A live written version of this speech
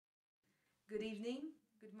Good evening,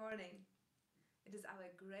 good morning. It is our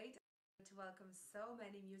great honor to welcome so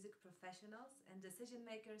many music professionals and decision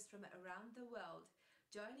makers from around the world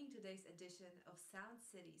joining today's edition of Sound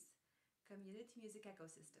Cities, Community Music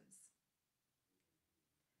Ecosystems.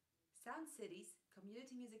 Sound Cities,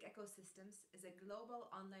 Community Music Ecosystems is a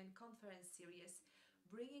global online conference series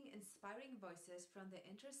bringing inspiring voices from the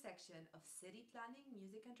intersection of city planning,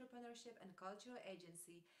 music entrepreneurship, and cultural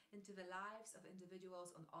agency into the lives of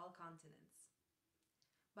individuals on all continents.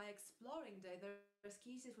 By exploring diverse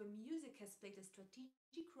cases where music has played a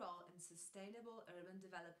strategic role in sustainable urban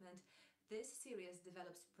development, this series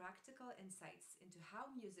develops practical insights into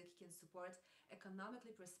how music can support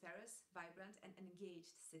economically prosperous, vibrant, and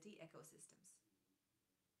engaged city ecosystems.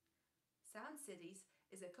 Sound Cities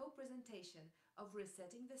is a co-presentation of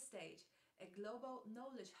Resetting the Stage, a global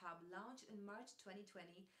knowledge hub launched in March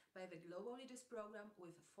 2020 by the Global Leaders Program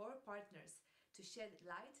with 4 partners to shed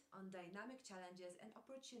light on dynamic challenges and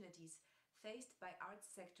opportunities faced by arts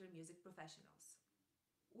sector music professionals.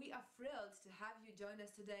 We are thrilled to have you join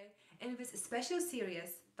us today in this special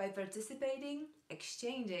series by participating,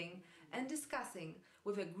 exchanging, and discussing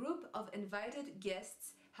with a group of invited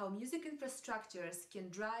guests how music infrastructures can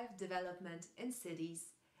drive development in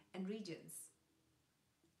cities and regions.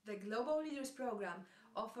 The Global Leaders Program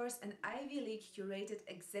offers an Ivy League curated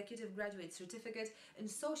executive graduate certificate in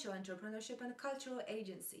social entrepreneurship and cultural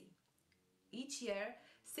agency. Each year,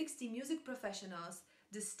 60 music professionals,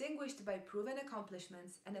 distinguished by proven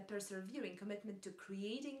accomplishments and a persevering commitment to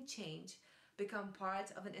creating change, become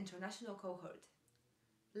part of an international cohort.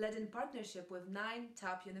 Led in partnership with 9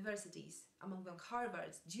 top universities, among them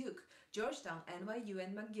Harvard, Duke, Georgetown, NYU,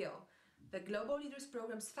 and McGill, the Global Leaders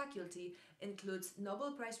Program's faculty includes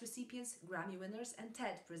Nobel Prize recipients, Grammy winners, and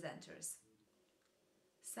TED presenters.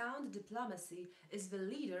 Sound Diplomacy is the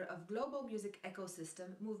leader of global music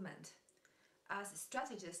ecosystem movement. As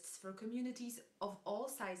strategists for communities of all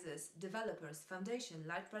sizes, developers, foundations,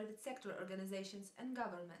 large private sector organizations, and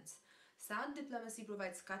governments, Sound Diplomacy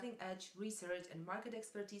provides cutting-edge research and market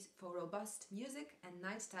expertise for robust music and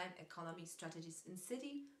nighttime economy strategies in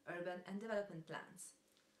city, urban, and development plans.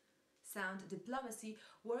 Sound Diplomacy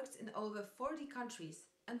works in over 40 countries,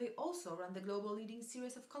 and they also run the global leading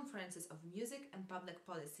series of conferences of music and public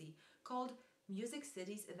policy called Music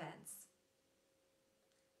Cities Events.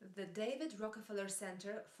 The David Rockefeller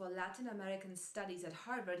Center for Latin American Studies at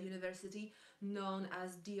Harvard University, known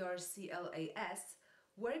as DRCLAS,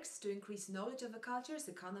 works to increase knowledge of the cultures,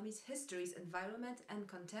 economies, histories, environment, and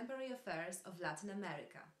contemporary affairs of Latin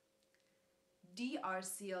America.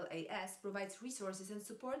 DRCLAS provides resources and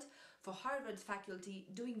support for Harvard faculty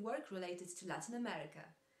doing work related to Latin America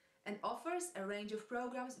and offers a range of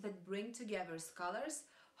programs that bring together scholars,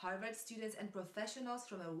 Harvard students, and professionals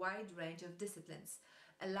from a wide range of disciplines,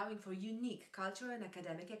 allowing for unique cultural and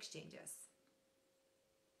academic exchanges.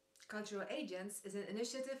 Cultural Agents is an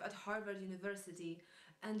initiative at Harvard University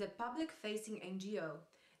and a public-facing NGO.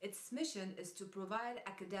 Its mission is to provide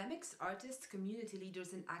academics, artists, community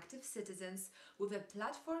leaders, and active citizens with a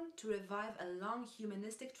platform to revive a long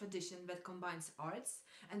humanistic tradition that combines arts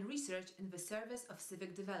and research in the service of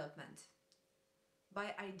civic development.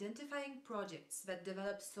 By identifying projects that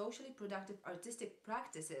develop socially productive artistic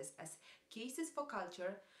practices as cases for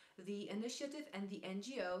culture, the initiative and the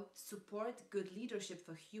NGO support good leadership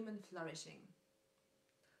for human flourishing.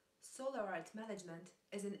 Solar Art Management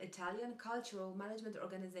is an Italian cultural management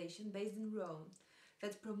organization based in Rome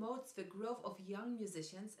that promotes the growth of young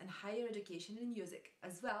musicians and higher education in music,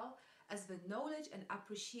 as well as the knowledge and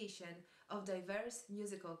appreciation of diverse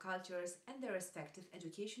musical cultures and their respective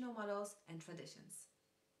educational models and traditions.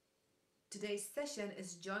 Today's session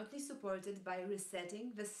is jointly supported by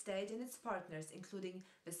Resetting the Stage and its partners, including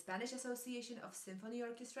the Spanish Association of Symphony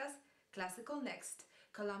Orchestras, Classical Next,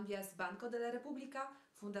 Colombia's Banco de la República,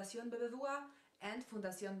 Fundación BBVA, and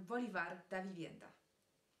Fundación Bolívar da Vivienda.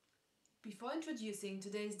 Before introducing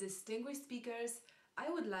today's distinguished speakers, I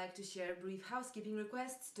would like to share brief housekeeping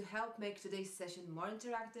requests to help make today's session more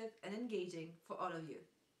interactive and engaging for all of you.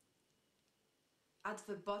 At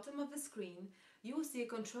the bottom of the screen, you will see a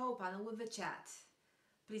control panel with the chat.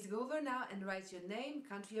 Please go over now and write your name,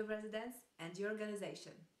 country of residence, and your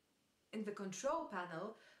organization. In the control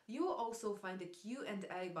panel, you will also find a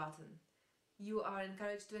Q&A button. You are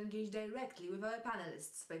encouraged to engage directly with our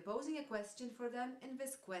panelists by posing a question for them in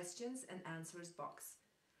this questions and answers box.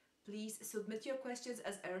 Please submit your questions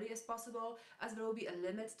as early as possible, as there will be a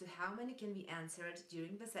limit to how many can be answered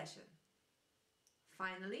during the session.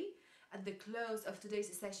 Finally, at the close of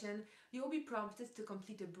today's session, you will be prompted to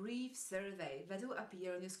complete a brief survey that will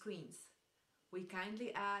appear on your screens. We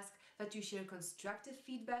kindly ask that you share constructive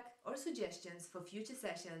feedback or suggestions for future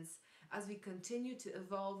sessions as we continue to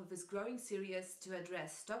evolve with this growing series to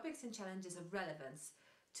address topics and challenges of relevance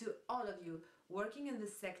to all of you working in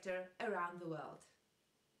this sector around the world.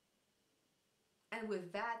 And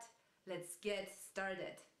with that, let's get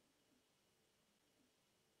started.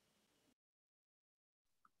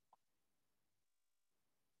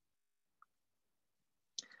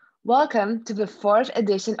 Welcome to the fourth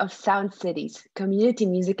edition of Sound Cities, Community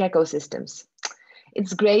Music Ecosystems.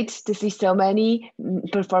 It's great to see so many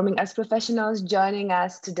performing arts professionals joining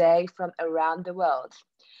us today from around the world.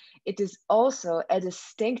 It is also a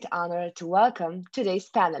distinct honor to welcome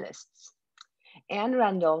today's panelists. Anne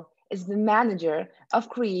Randall is the manager of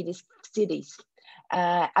Creative Cities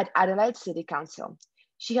at Adelaide City Council.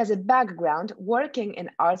 She has a background working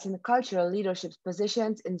in arts and cultural leadership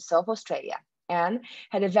positions in South Australia. Anne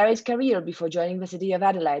had a varied career before joining the City of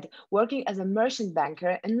Adelaide, working as a merchant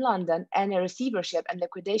banker in London and a receivership and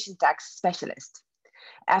liquidation tax specialist.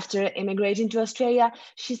 After immigrating to Australia,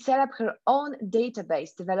 she set up her own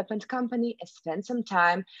database development company and spent some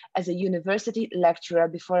time as a university lecturer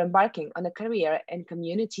before embarking on a career in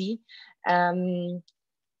community and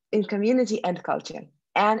culture.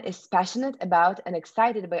 Anne is passionate about and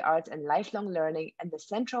excited by arts and lifelong learning and the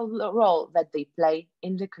central role that they play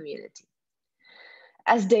in the community.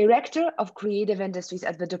 As Director of Creative Industries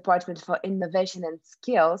at the Department for Innovation and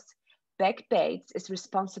Skills, Beck Bates is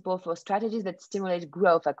responsible for strategies that stimulate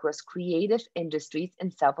growth across creative industries in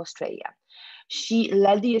South Australia. She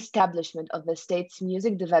led the establishment of the state's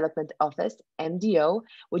Music Development Office, MDO,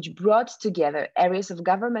 which brought together areas of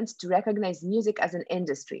government to recognize music as an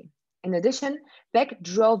industry. In addition, Beck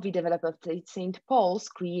drove the development of St. Paul's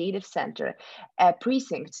Creative Centre, a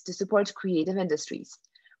precinct to support creative industries.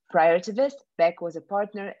 Prior to this, Beck was a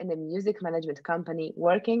partner in a music management company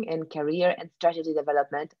working in career and strategy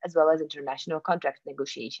development, as well as international contract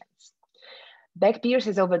negotiations. Beck Pierce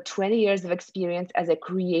has over 20 years of experience as a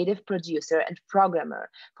creative producer and programmer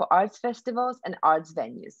for arts festivals and arts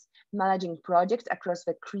venues, managing projects across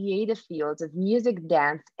the creative fields of music,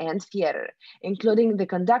 dance, and theater, including the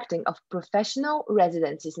conducting of professional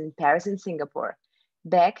residencies in Paris and Singapore.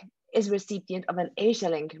 Beck is recipient of an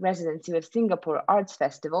Asia-Link residency with Singapore Arts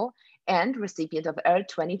Festival and recipient of EAR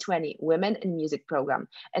 2020 Women in Music Program,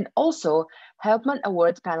 and also Helpman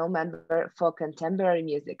Award panel member for contemporary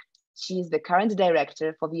music. She is the current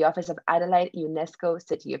director for the Office of Adelaide UNESCO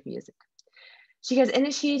City of Music. She has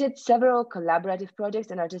initiated several collaborative projects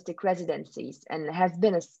and artistic residencies and has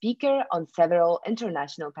been a speaker on several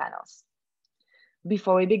international panels.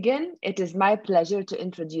 Before we begin, it is my pleasure to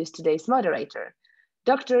introduce today's moderator,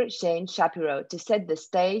 Dr. Shane Shapiro, to set the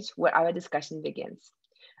stage where our discussion begins.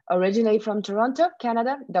 Originally from Toronto,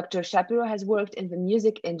 Canada, Dr. Shapiro has worked in the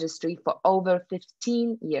music industry for over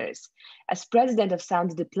 15 years. As president of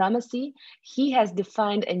Sound Diplomacy, he has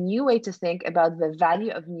defined a new way to think about the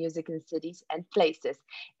value of music in cities and places,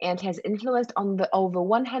 and has influenced on the over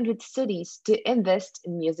 100 cities to invest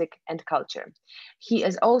in music and culture. He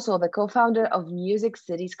is also the co-founder of Music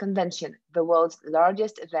Cities Convention, the world's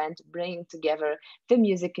largest event bringing together the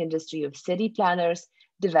music industry of city planners,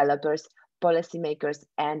 developers, policymakers,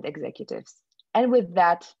 and executives. And with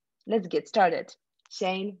that, let's get started.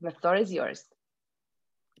 Shane, the floor is yours.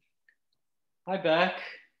 Hi, Beck.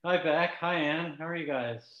 Hi, Beck. Hi, Anne. How are you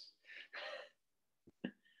guys?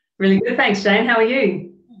 Really good, thanks, Shane. How are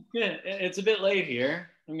you? Good. It's a bit late here,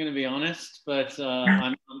 I'm going to be honest, but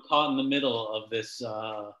I'm caught in the middle of this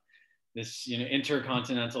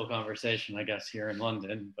intercontinental conversation, I guess, here in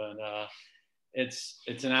London. But it's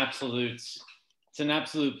an absolute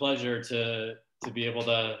pleasure to be able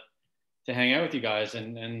to hang out with you guys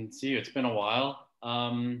and see you. It's been a while.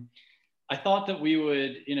 I thought that we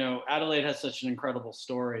would, Adelaide has such an incredible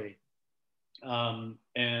story. And,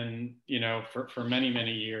 for many,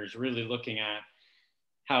 many years, really looking at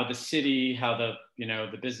how the city, how the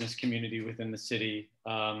business community within the city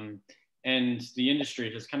and the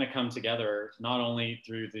industry has kind of come together, not only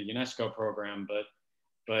through the UNESCO program, but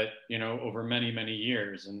over many, many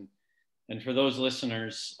years. And for those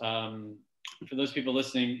listeners, for those people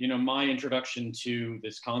listening, my introduction to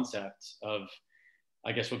this concept of,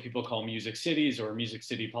 I guess, what people call music cities or music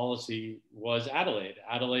city policy was Adelaide.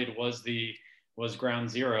 Adelaide was ground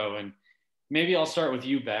zero. And maybe I'll start with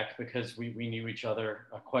you, Beck, because we knew each other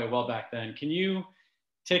quite well back then. Can you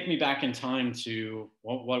take me back in time to,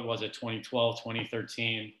 what was it, 2012,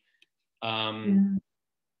 2013?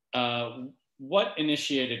 What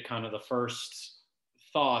initiated kind of the first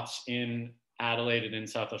thoughts in Adelaide and in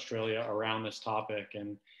South Australia around this topic,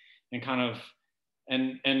 and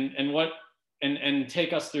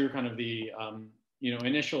take us through kind of the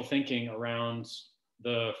initial thinking around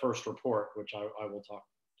the first report, which I will talk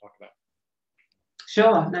about.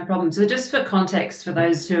 Sure, no problem. So just for context, for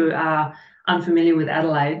those who are unfamiliar with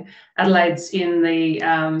Adelaide, Adelaide's in the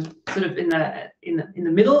sort of in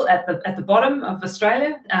the middle, at the bottom of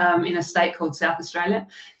Australia, in a state called South Australia.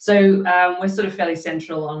 So we're sort of fairly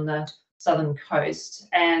central on the southern coast,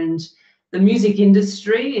 and the music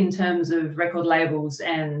industry, in terms of record labels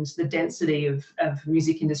and the density of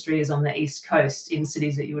music industry, is on the east coast, in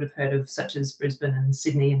cities that you would have heard of, such as Brisbane and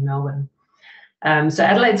Sydney and Melbourne. So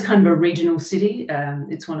Adelaide's kind of a regional city.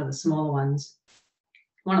 It's one of the smaller ones,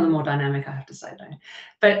 one of the more dynamic, I have to say, though.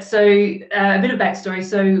 But so a bit of backstory.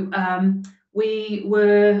 So we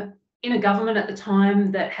were in a government at the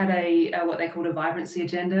time that had what they called a vibrancy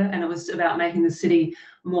agenda, and it was about making the city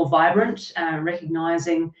more vibrant,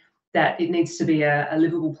 recognising that it needs to be a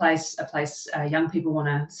livable place, a place young people want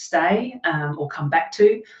to stay or come back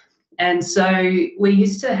to. And so we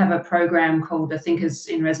used to have a program called the Thinkers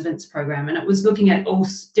in Residence program, and it was looking at all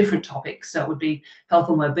different topics. So it would be health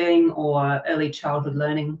and wellbeing or early childhood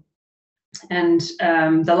learning. And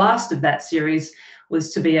the last of that series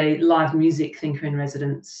was to be a live music Thinker in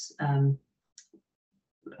Residence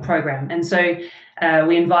program. And so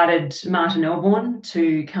we invited Martin Elborn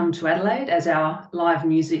to come to Adelaide as our live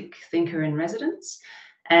music Thinker in Residence.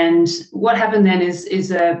 And what happened then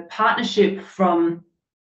is a partnership from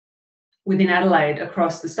within Adelaide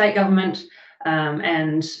across the state government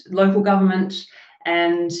and local government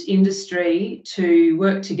and industry to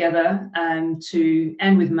work together and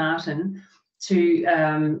with Martin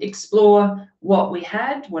to explore what we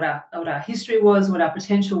had, what our history was, what our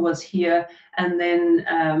potential was here, and then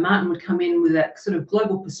Martin would come in with that sort of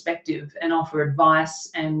global perspective and offer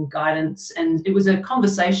advice and guidance. And it was a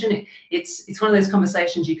conversation. It's one of those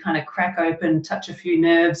conversations you kind of crack open, touch a few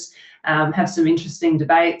nerves, have some interesting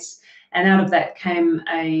debates. And out of that came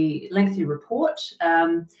a lengthy report,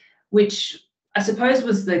 which I suppose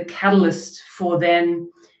was the catalyst for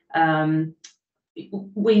then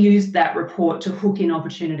we used that report to hook in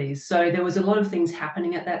opportunities. So there was a lot of things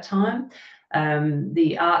happening at that time.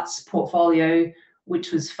 The arts portfolio,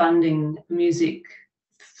 which was funding music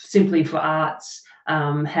simply for arts,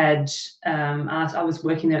 had asked, I was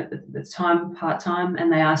working there at the time part-time,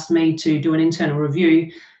 and they asked me to do an internal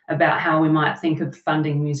review about how we might think of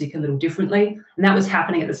funding music a little differently. And that was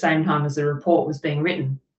happening at the same time as the report was being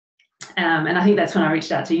written. And I think that's when I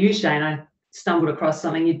reached out to you, Shane. I stumbled across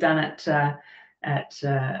something you'd done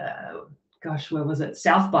gosh, where was it?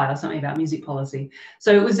 South by or something about music policy.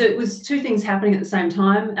 So it was two things happening at the same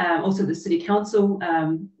time. Also the City Council,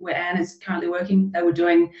 where Anne is currently working, they were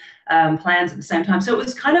doing plans at the same time. So it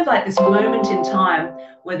was kind of like this moment in time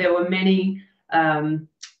where there were many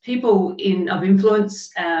people of influence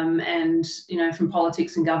and from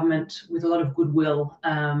politics and government with a lot of goodwill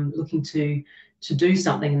looking to do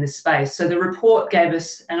something in this space. So the report gave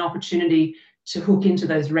us an opportunity to hook into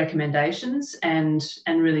those recommendations and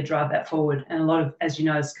really drive that forward. And a lot of, as you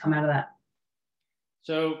know, has come out of that.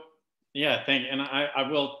 So yeah, thank you. And I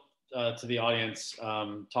will to the audience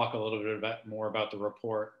talk a little bit more about the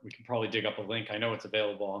report. We can probably dig up a link. I know it's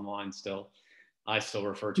available online still. I still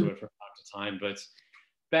refer to it from time to time, but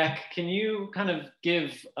Beck, can you kind of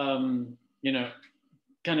give,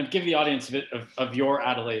 give the audience a bit of your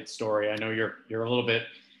Adelaide story? I know you're a little bit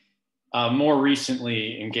more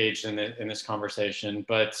recently engaged in this conversation,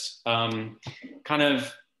 but kind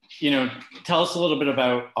of, tell us a little bit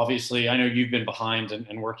about, obviously, I know you've been behind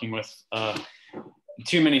and working with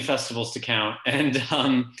too many festivals to count, and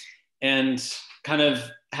kind of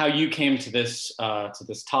how you came to this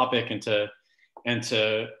topic and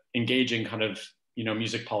to engaging kind of,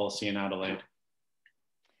 music policy in Adelaide.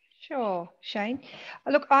 Sure, Shane.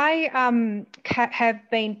 Look, I have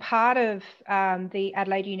been part of the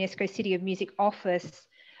Adelaide UNESCO City of Music office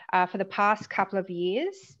for the past couple of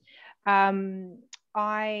years.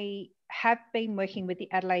 I have been working with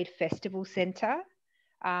the Adelaide Festival Centre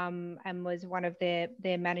and was one of their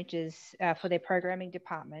managers for their programming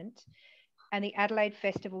department. And the Adelaide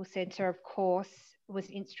Festival Centre, of course, was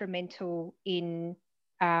instrumental in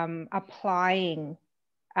applying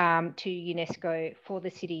to UNESCO for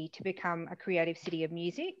the city to become a creative city of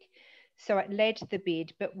music. So it led the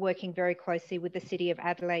bid, but working very closely with the City of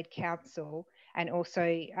Adelaide Council and also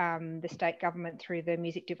the state government through the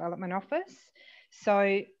Music Development Office.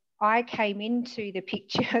 So I came into the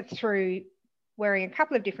picture through wearing a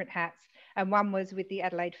couple of different hats, and one was with the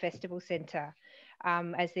Adelaide Festival Centre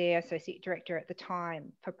as their Associate Director at the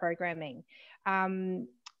time for programming.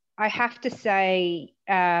 I have to say,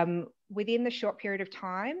 within the short period of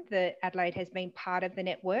time that Adelaide has been part of the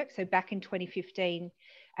network, so back in 2015,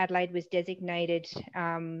 Adelaide was designated,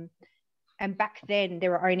 and back then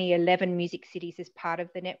there were only 11 music cities as part of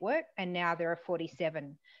the network, and now there are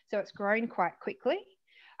 47. So it's grown quite quickly.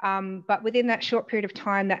 But within that short period of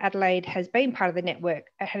time that Adelaide has been part of the network,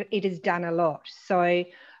 it has done a lot. So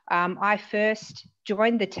I first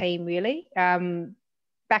joined the team really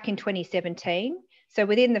back in 2017. So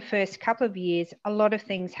within the first couple of years, a lot of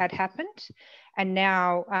things had happened. And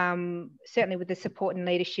now, certainly with the support and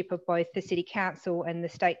leadership of both the City Council and the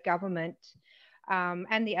state government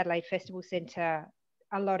and the Adelaide Festival Centre,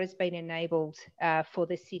 a lot has been enabled for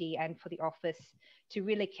the city and for the office to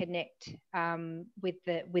really connect with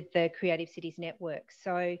the Creative Cities Network.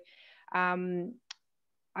 So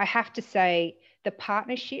I have to say the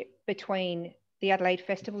partnership between the Adelaide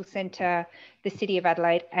Festival Centre, the City of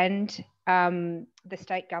Adelaide and the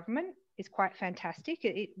state government is quite fantastic.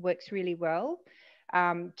 It works really well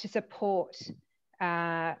to support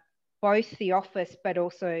both the office but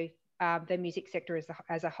also the music sector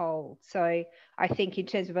as a whole. So I think in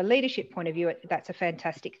terms of a leadership point of view, that's a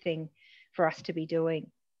fantastic thing for us to be doing.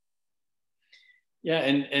 Yeah,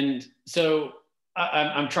 and so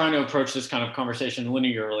I'm trying to approach this kind of conversation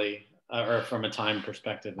linearly or from a time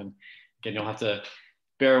perspective, and again, you'll have to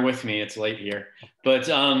bear with me, it's late here. But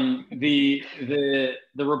the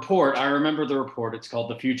report, I remember the report, it's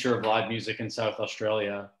called The Future of Live Music in South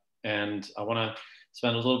Australia. And I wanna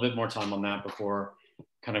spend a little bit more time on that before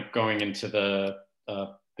kind of going into the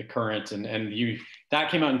current, and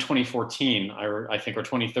that came out in 2014, I think, or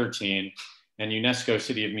 2013, and UNESCO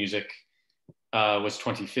City of Music was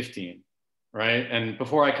 2015, right? And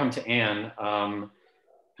before I come to Anne,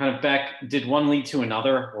 kind of Beck, did one lead to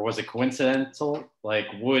another, or was it coincidental? Like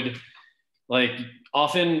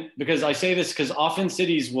often, because I say this because often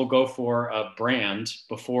cities will go for a brand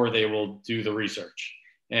before they will do the research.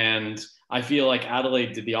 And I feel like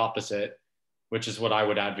Adelaide did the opposite, which is what I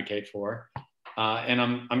would advocate for. And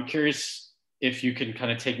I'm curious if you can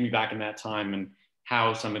kind of take me back in that time and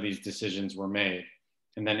how some of these decisions were made.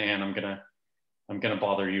 And then Anne, I'm gonna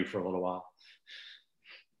bother you for a little while.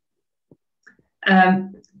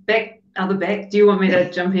 Beck, other Beck, do you want me to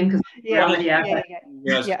jump in? Because yeah.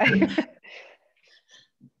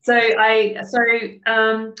 So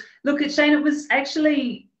look, Shane, it was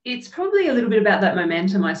actually, it's probably a little bit about that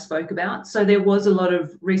momentum I spoke about. So there was a lot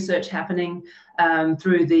of research happening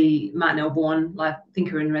through the Martin L. Bourne Life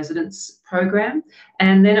Thinker in Residence program.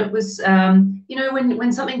 And then it was, you know,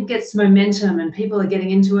 when something gets momentum and people are getting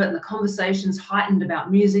into it and the conversation's heightened about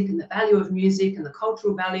music and the value of music and the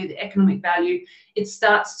cultural value, the economic value, it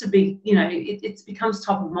starts to be, you know, it becomes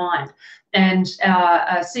top of mind. And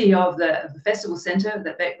our CEO of the Festival Centre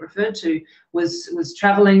that Beck referred to was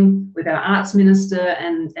travelling with our arts minister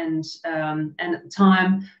and at the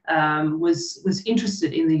time was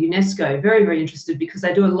interested in the UNESCO, very, very interested, because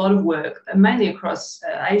they do a lot of work, mainly across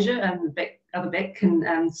Asia, and other Beck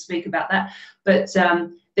can speak about that. But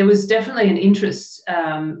there was definitely an interest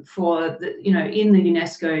for the, you know, in the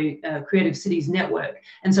UNESCO Creative Cities Network,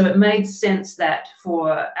 and so it made sense that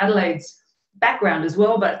for Adelaide's background as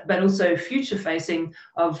well, but also future facing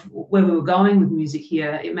of where we were going with music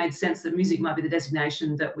here, it made sense that music might be the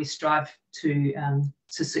designation that we strive to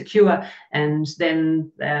secure, and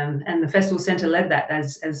then and the Festival Centre led that,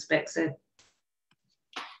 as Beck said.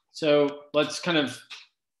 So let's kind of,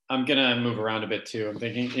 I'm gonna move around a bit too. I'm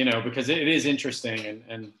thinking, you know, because it is interesting,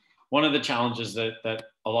 and one of the challenges that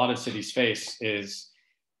a lot of cities face is,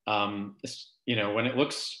 you know, when it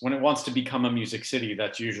wants to become a music city,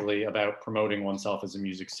 that's usually about promoting oneself as a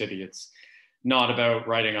music city. It's not about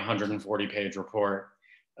writing a 140-page report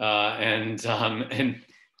and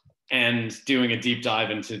doing a deep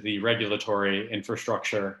dive into the regulatory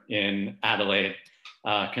infrastructure in Adelaide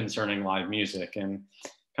concerning live music. And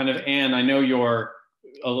kind of, Anne, I know you're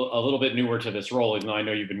a little bit newer to this role, even though I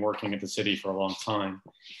know you've been working at the city for a long time.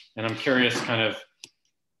 And I'm curious, kind of,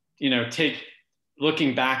 you know,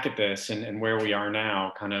 looking back at this and where we are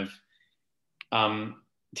now, kind of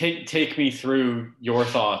take me through your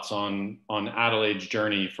thoughts on Adelaide's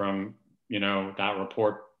journey from, you know, that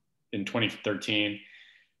report in 2013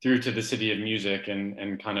 through to the City of Music,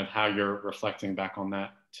 and kind of how you're reflecting back on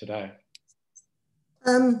that today.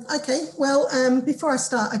 Okay, well, before I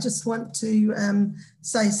start, I just want to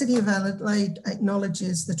say City of Adelaide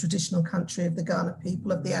acknowledges the traditional country of the Kaurna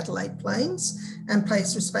people of the Adelaide Plains and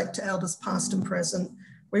pays respect to elders past and present.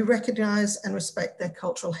 We recognise and respect their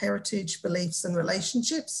cultural heritage, beliefs and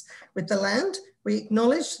relationships with the land. We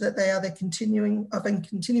acknowledge that they are of continuing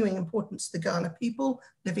importance to the Kaurna people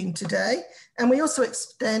living today. And we also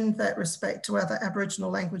extend that respect to other Aboriginal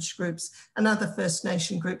language groups and other First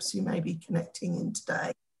Nation groups who may be connecting in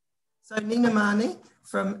today. So Nina Mani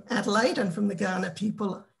from Adelaide and from the Kaurna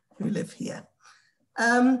people who live here.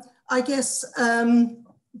 I guess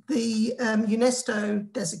the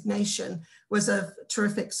UNESCO designation was of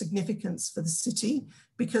terrific significance for the city,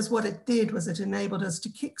 because what it did was it enabled us to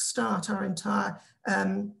kickstart our entire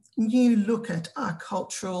new look at our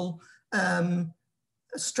cultural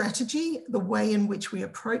strategy, the way in which we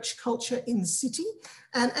approach culture in the city,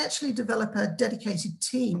 and actually develop a dedicated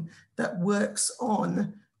team that works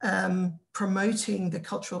on promoting the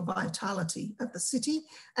cultural vitality of the city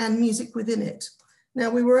and music within it. Now,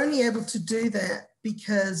 we were only able to do that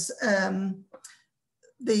because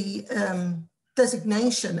the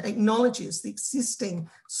designation acknowledges the existing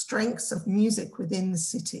strengths of music within the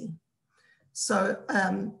city. So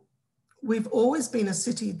we've always been a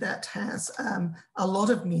city that has a lot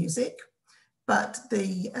of music, but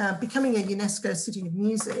the becoming a UNESCO City of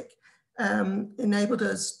Music enabled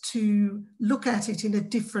us to look at it in a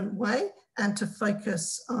different way and to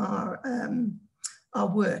focus our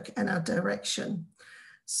work and our direction.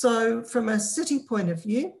 So from a city point of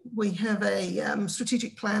view, we have a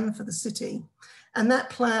strategic plan for the city, and that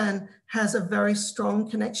plan has a very strong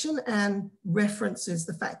connection and references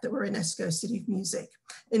the fact that we're a UNESCO City of Music.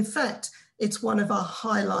 In fact, it's one of our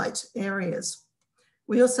highlight areas.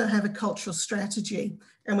 We also have a cultural strategy,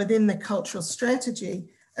 and within the cultural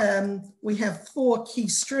strategy, we have 4 key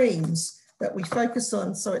streams that we focus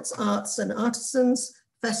on. So it's arts and artisans,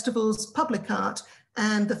 festivals, public art,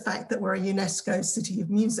 and the fact that we're a UNESCO City of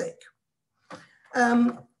Music.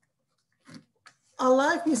 Our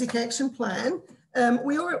Live Music Action Plan,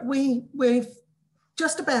 we're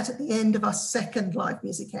just about at the end of our 2nd Live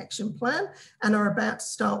Music Action Plan and are about to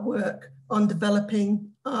start work on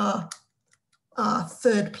developing our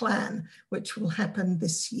 3rd plan, which will happen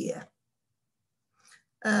this year.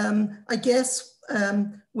 I guess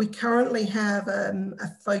we currently have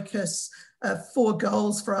a focus of 4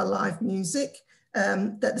 goals for our live music.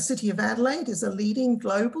 That the City of Adelaide is a leading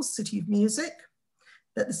global city of music,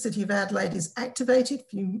 that the City of Adelaide is activated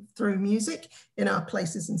through music in our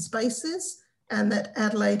places and spaces, and that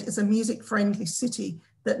Adelaide is a music-friendly city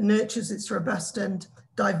that nurtures its robust and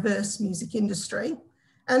diverse music industry,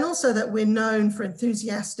 and also that we're known for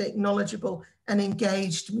enthusiastic, knowledgeable, and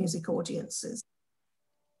engaged music audiences.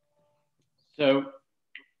 So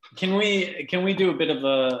can we do a bit of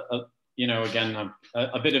a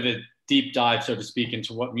bit of a deep dive, so to speak,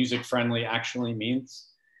 into what music friendly actually means?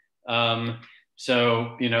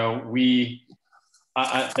 So, you know,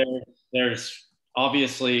 there's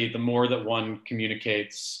obviously, the more that one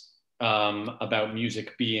communicates about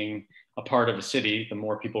music being a part of a city, the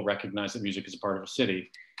more people recognize that music is a part of a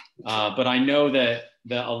city. But I know that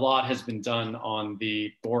a lot has been done on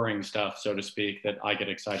the boring stuff, so to speak, that I get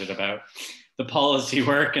excited about, the policy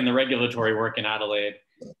work and the regulatory work in Adelaide.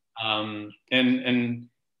 And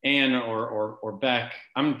Anne or Beck,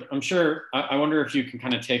 I'm sure, I wonder if you can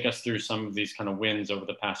kind of take us through some of these kind of wins over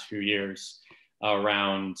the past few years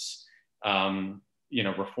around, you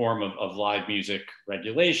know, reform of live music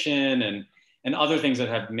regulation and other things that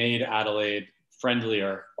have made Adelaide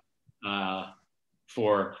friendlier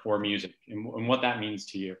for music, and what that means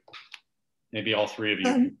to you. Maybe all 3 of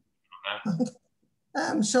you.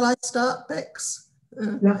 Shall I start, Bex?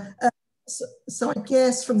 Yeah. So I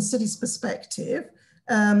guess from the city's perspective,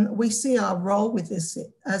 we see our role with this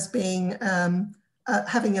as being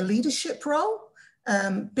having a leadership role,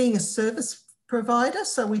 being a service provider.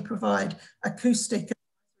 So we provide acoustic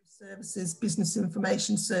services, business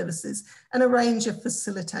information services, and a range of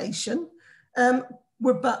facilitation.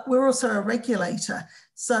 We're also a regulator.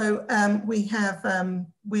 So we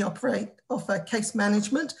offer case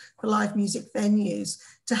management for live music venues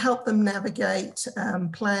to help them navigate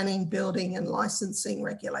planning, building, and licensing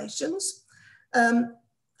regulations.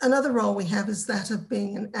 Another role we have is that of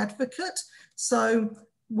being an advocate. So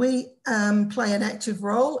we play an active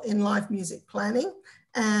role in live music planning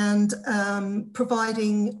and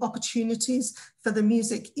providing opportunities for the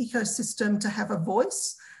music ecosystem to have a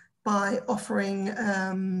voice by offering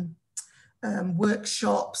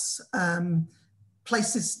workshops,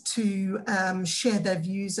 places to share their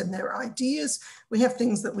views and their ideas. We have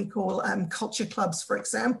things that we call culture clubs, for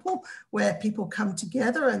example, where people come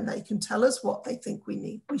together and they can tell us what they think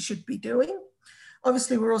we should be doing.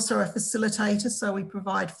 Obviously, we're also a facilitator, so we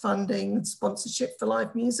provide funding and sponsorship for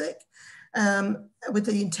live music with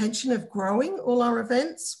the intention of growing all our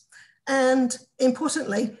events. And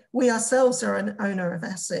importantly, we ourselves are an owner of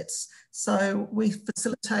assets. So we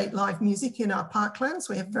facilitate live music in our parklands.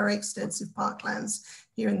 We have very extensive parklands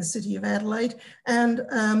here in the City of Adelaide. And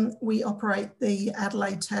we operate the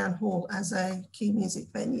Adelaide Town Hall as a key music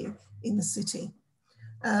venue in the city.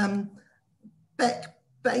 Beck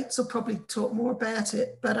Bates will probably talk more about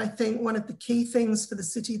it, but I think one of the key things for the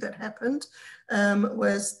city that happened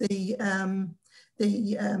was the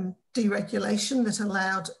deregulation that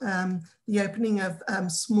allowed the opening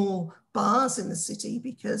of small bars in the city,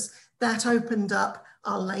 because that opened up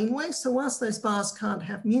our laneways. So whilst those bars can't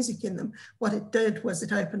have music in them, what it did was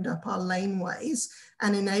it opened up our laneways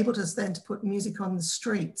and enabled us then to put music on the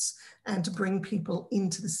streets and to bring people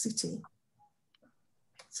into the city.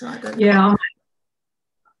 So I don't know. Yeah,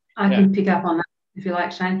 I can pick up on that if you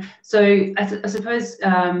like, Shane. So I suppose,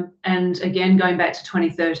 and again, going back to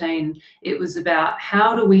 2013, it was about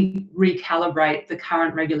how do we recalibrate the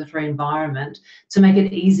current regulatory environment to make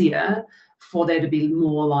it easier for there to be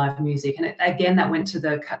more live music. And again, that went to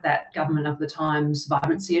that government of the time's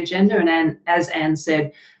vibrancy agenda. And as Anne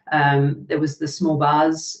said, there was the small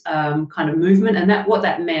bars kind of movement. And what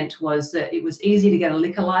that meant was that it was easy to get a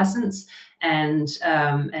liquor license and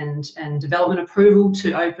development approval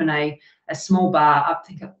to open a small bar up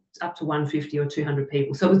to 150 or 200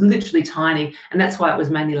 people. So it was literally tiny, and that's why it was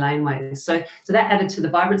mainly laneways. So that added to the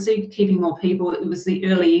vibrancy, keeping more people. It was the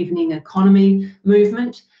early evening economy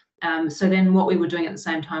movement. So then what we were doing at the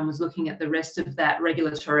same time was looking at the rest of that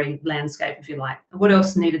regulatory landscape, if you like. What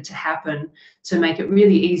else needed to happen to make it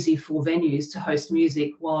really easy for venues to host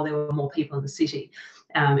music while there were more people in the city?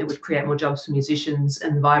 It would create more jobs for musicians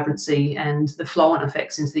and vibrancy and the flow-on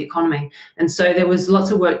effects into the economy. And so there was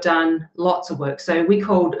lots of work done, lots of work. So we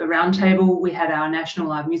called a roundtable. We had our National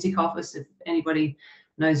Live Music Office. If anybody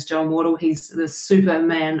knows John Wardle, he's the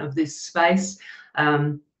superman of this space.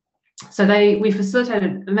 So we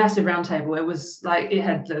facilitated a massive roundtable. It was like, it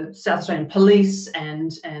had the South Australian Police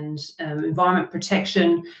and environment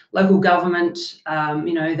protection, local government,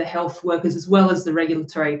 the health workers, as well as the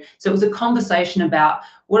regulatory. So it was a conversation about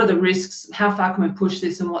what are the risks, how far can we push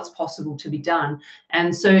this, and what's possible to be done.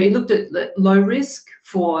 And so it looked at low risk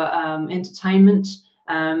for entertainment,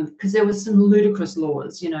 because there was some ludicrous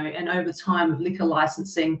laws, and over time of liquor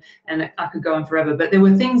licensing, and I could go on forever, but there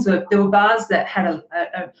were bars that had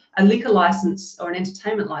a liquor license or an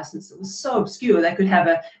entertainment license that was so obscure. They could have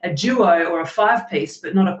a duo or a 5-piece,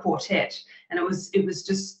 but not a quartet. And it was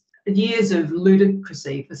just years of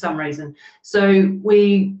ludicrousy for some reason. So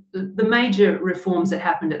the major reforms that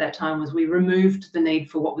happened at that time was we removed the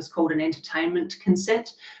need for what was called an entertainment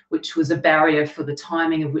consent, which was a barrier for the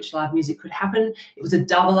timing of which live music could happen. It was a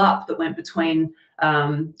double up that went between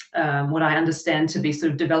what I understand to be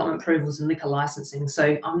sort of development approvals and liquor licensing.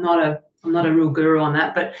 So I'm not a real guru on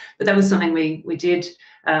that, but that was something we did.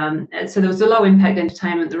 So there was a low impact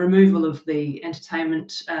entertainment, the removal of the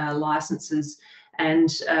entertainment licenses, and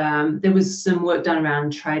there was some work done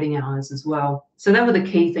around trading hours as well. So that were the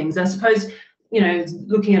key things. I suppose,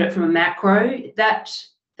 looking at it from a macro,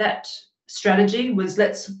 that strategy was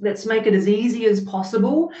let's make it as easy as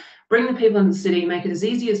possible, bring the people in the city, make it as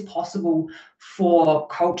easy as possible for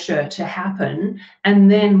culture to happen. And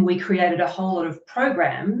then we created a whole lot of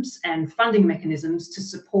programs and funding mechanisms to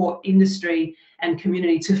support industry and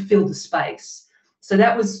community to fill the space. So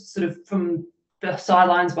that was sort of from the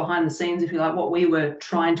sidelines, behind the scenes, if you like, what we were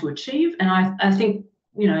trying to achieve. And I think,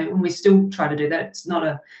 when we still try to do that, it's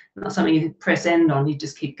not something you press end on, you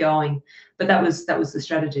just keep going. But that was the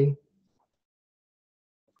strategy.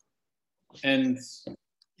 And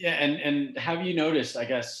yeah, and have you noticed, I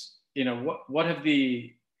guess, what have you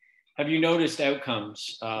noticed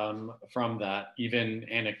outcomes from that, even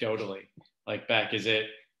anecdotally? Like, Beck, is it,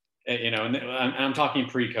 and I'm talking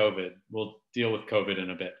pre-COVID, we'll deal with COVID in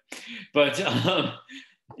a bit, but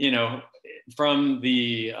from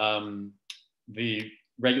the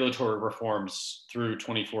regulatory reforms through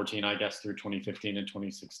 2014, I guess through 2015 and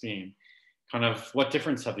 2016, kind of what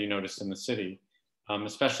difference have you noticed in the city,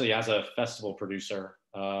 especially as a festival producer?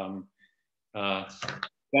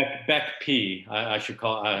 Beck P, I should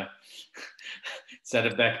call instead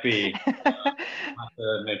of Beck B. I have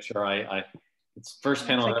to make sure it's first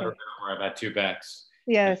panel I've ever been on where I've had 2 Becks.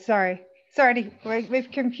 Yeah, sorry, we've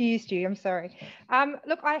confused you. I'm sorry.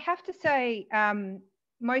 Look, I have to say,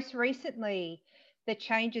 most recently, the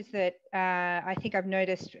changes that I think I've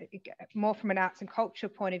noticed more from an arts and culture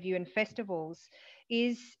point of view in festivals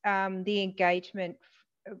is the engagement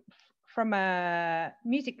from a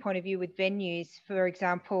music point of view with venues. For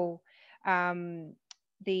example,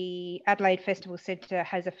 the Adelaide Festival Centre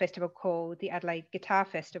has a festival called the Adelaide Guitar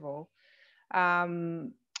Festival,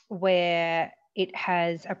 where it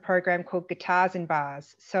has a program called Guitars in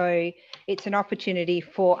Bars. So it's an opportunity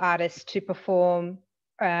for artists to perform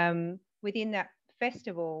within that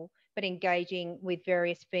festival, but engaging with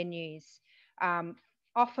various venues,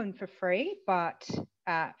 often for free, but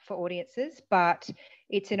for audiences, but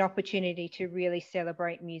it's an opportunity to really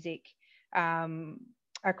celebrate music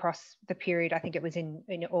across the period. I think it was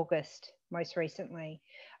in August most recently.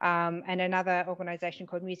 And another organisation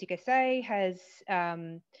called Music SA has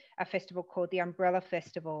a festival called the Umbrella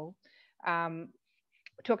Festival,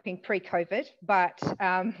 talking pre-COVID, but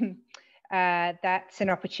that's an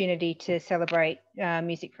opportunity to celebrate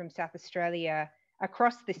music from South Australia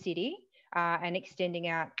across the city and extending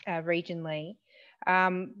out regionally.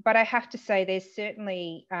 But I have to say there's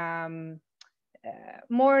certainly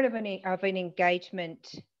more of an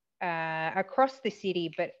engagement across the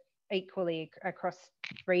city, but equally across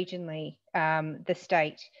regionally the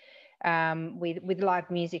state with live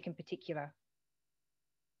music in particular.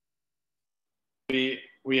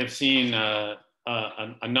 We have seen a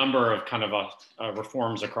number of kind of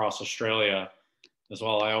reforms across Australia as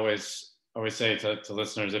well. I always say to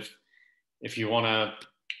listeners, if you want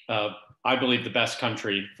to, I believe the best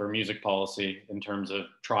country for music policy in terms of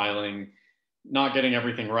trialing, not getting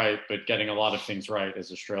everything right, but getting a lot of things right,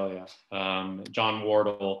 is Australia. John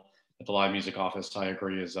Wardle at the Live Music Office, I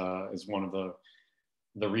agree, is one of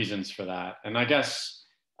the reasons for that. And I guess,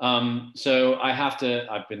 so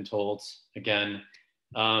I've been told again,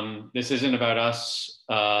 this isn't about us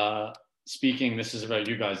speaking, this is about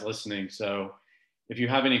you guys listening. So if you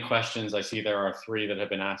have any questions, I see there are 3 that have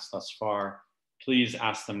been asked thus far. Please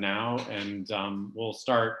ask them now, and we'll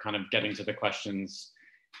start kind of getting to the questions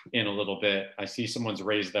in a little bit. I see someone's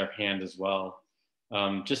raised their hand as well.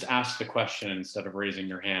 Just ask the question instead of raising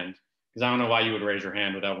your hand, because I don't know why you would raise your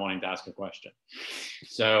hand without wanting to ask a question.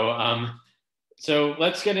 So, so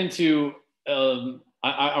let's get into,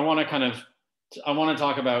 I want to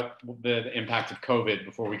talk about the impact of COVID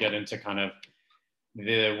before we get into kind of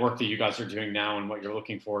the work that you guys are doing now and what you're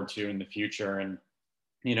looking forward to in the future. And,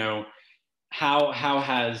 you know, how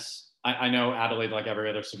has, I know Adelaide, like every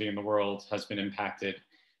other city in the world, has been impacted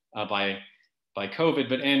by COVID,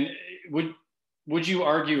 but, and would you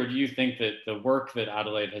argue, or do you think that the work that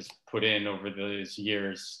Adelaide has put in over those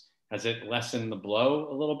years, has it lessened the blow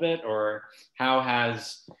a little bit? Or how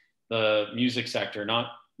has the music sector, not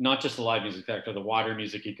just the live music sector, the wider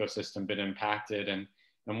music ecosystem, been impacted? And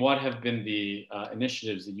what have been the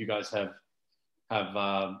initiatives that you guys have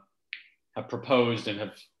proposed and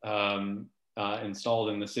have installed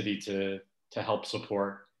in the city to help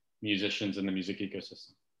support musicians in the music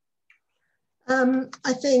ecosystem?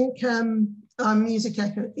 I think our music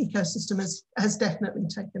ecosystem has definitely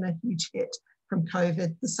taken a huge hit from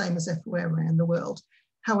COVID, the same as everywhere around the world.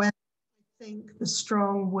 However, I think the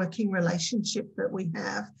strong working relationship that we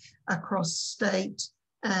have across state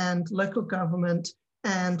and local government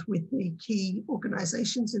and with the key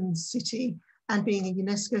organisations in the city, and being a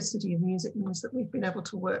UNESCO City of Music, means that we've been able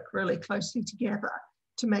to work really closely together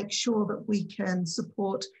to make sure that we can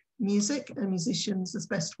support music and musicians as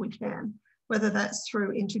best we can, whether that's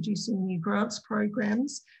through introducing new grants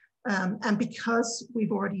programs. And because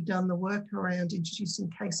we've already done the work around introducing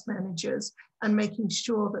case managers and making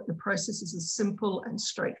sure that the process is as simple and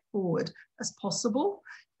straightforward as possible,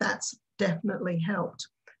 that's definitely helped.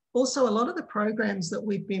 Also, a lot of the programs that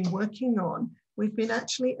we've been working on, we've been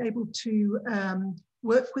actually able to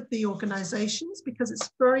work with the organisations, because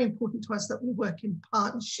it's very important to us that we work in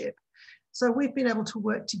partnership. So we've been able to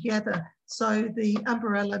work together. So the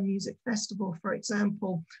Umbrella Music Festival, for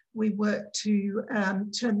example, we worked to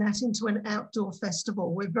turn that into an outdoor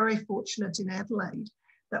festival. We're very fortunate in Adelaide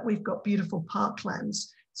that we've got beautiful parklands.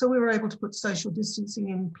 So we were able to put social distancing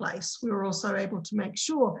in place. We were also able to make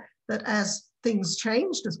sure that as things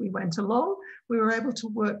changed as we went along, we were able to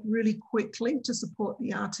work really quickly to support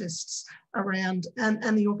the artists around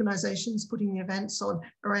and the organisations putting the events on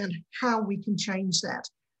around how we can change that.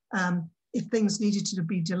 If things needed to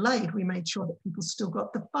be delayed, we made sure that people still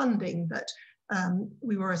got the funding, that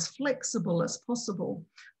we were as flexible as possible.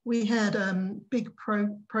 We had a big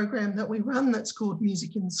program that we run that's called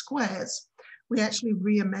Music in Squares. We actually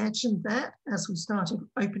reimagined that as we started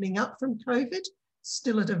opening up from COVID,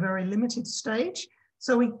 still at a very limited stage.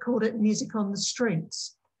 So we called it Music on the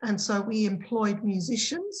Streets. And so we employed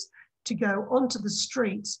musicians to go onto the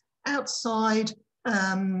streets outside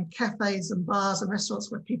cafes and bars and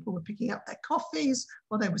restaurants where people were picking up their coffees,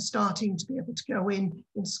 or they were starting to be able to go in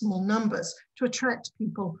small numbers to attract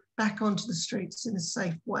people back onto the streets in a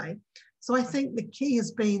safe way. So I think the key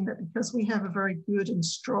has been that because we have a very good and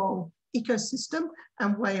strong ecosystem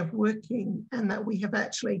and way of working, and that we have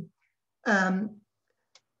actually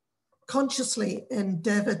consciously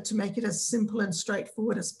endeavoured to make it as simple and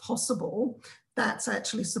straightforward as possible, that's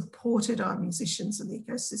actually supported our musicians and the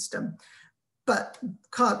ecosystem. But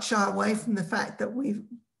can't shy away from the fact that we've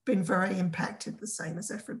been very impacted the same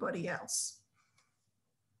as everybody else.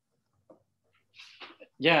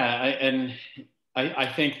 Yeah, I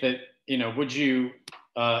think that, you know, would you,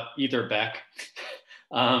 either Beck,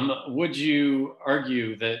 would you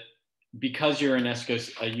argue that because you're a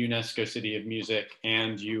UNESCO City of Music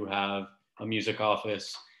and you have a music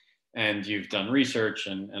office and you've done research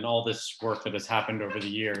and all this work that has happened over the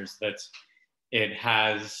years, that it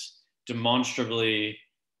has demonstrably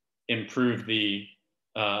improved the,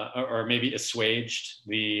 or maybe assuaged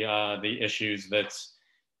the issues that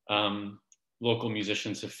local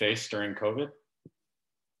musicians have faced during COVID?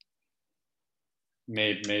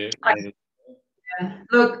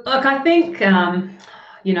 Look, I think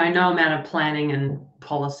you know, no amount of planning and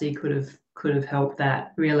policy could have helped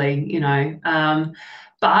that, really, you know.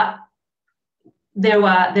 But there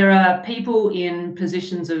are people in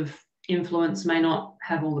positions of influence, may not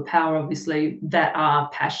have all the power, obviously, that are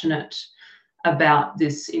passionate about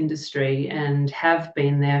this industry and have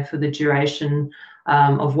been there for the duration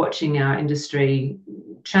of watching our industry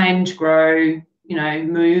change, grow, you know,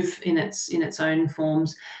 move in its own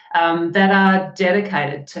forms, that are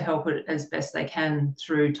dedicated to help it as best they can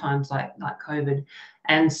through times like COVID.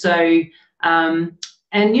 And so,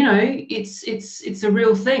 and you know, it's a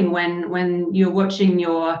real thing when you're watching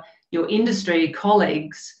your industry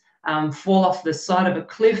colleagues fall off the side of a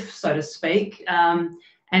cliff, so to speak,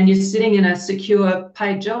 and you're sitting in a secure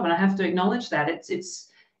paid job. And I have to acknowledge that it's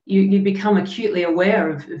you become acutely aware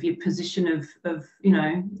of your position of you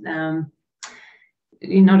know,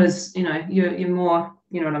 you're not as, you know, you're more,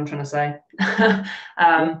 you know what I'm trying to say.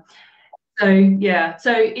 So yeah,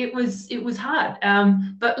 so it was hard.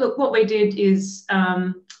 But look, what we did is,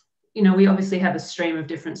 you know, we obviously have a stream of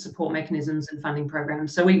different support mechanisms and funding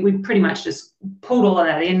programs. So we pretty much just pulled all of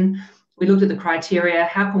that in. We looked at the criteria.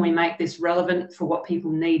 How can we make this relevant for what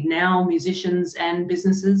people need now, musicians and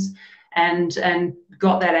businesses, and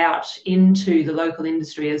got that out into the local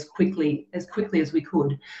industry as quickly as we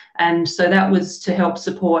could. And so that was to help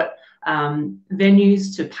support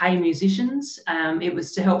venues to pay musicians. It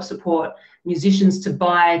was to help support musicians to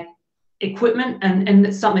buy equipment, and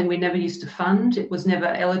it's something we never used to fund. It was never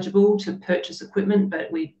eligible to purchase equipment,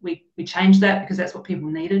 but we changed that because that's what people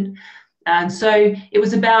needed. And so it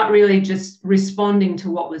was about really just responding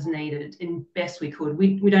to what was needed in best we could.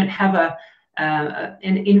 We don't have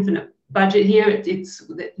an infinite budget here. It's,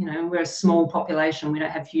 you know, we're a small population. We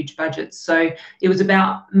don't have huge budgets. So it was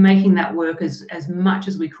about making that work as much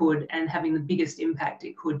as we could and having the biggest impact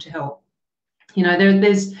it could to help. You know,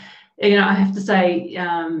 there's, you know, I have to say,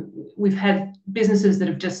 we've had businesses that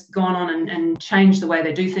have just gone on and changed the way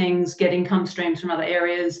they do things, get income streams from other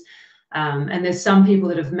areas. And there's some people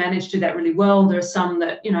that have managed to do that really well. There are some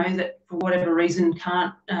that, you know, that for whatever reason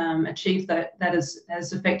can't achieve that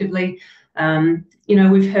as effectively. You know,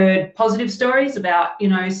 we've heard positive stories about, you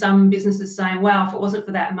know, some businesses saying, wow, if it wasn't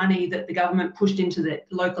for that money that the government pushed into the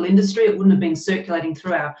local industry, it wouldn't have been circulating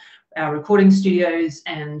through our recording studios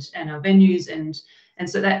and our venues. And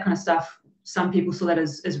so that kind of stuff, some people saw that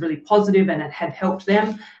as really positive and it had helped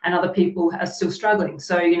them, and other people are still struggling.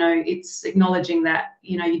 So, you know, it's acknowledging that,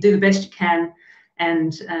 you know, you do the best you can,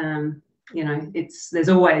 and, you know, there's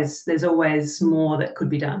always more that could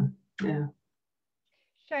be done. Yeah.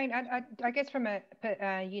 Shane, I guess from a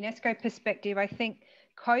UNESCO perspective, I think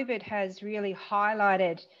COVID has really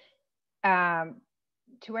highlighted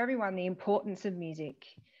to everyone the importance of music,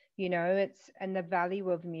 you know, and the value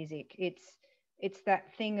of music. It's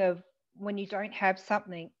that thing of when you don't have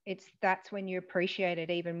something, that's when you appreciate it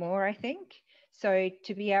even more, I think. So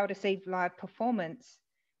to be able to see live performance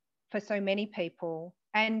for so many people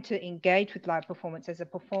and to engage with live performance as a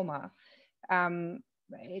performer,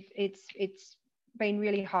 it's been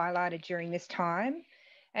really highlighted during this time.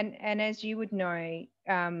 And as you would know,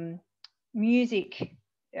 music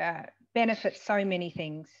benefits so many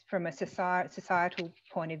things from a societal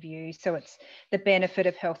point of view. So it's the benefit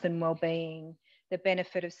of health and well-being, the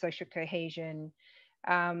benefit of social cohesion,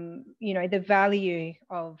 you know, the value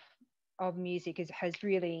of music has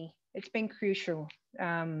really, it's been crucial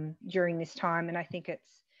during this time, and I think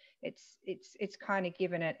it's kind of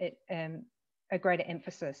given it a greater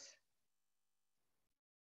emphasis.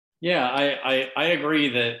 Yeah, I agree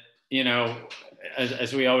that, you know,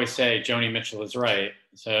 as we always say, Joni Mitchell is right.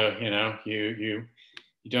 So, you know, you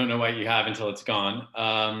don't know what you have until it's gone.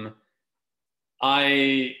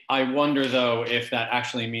 I wonder though if that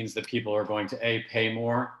actually means that people are going to pay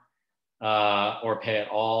more or pay at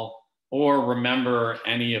all, or remember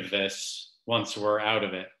any of this once we're out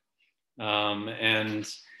of it. And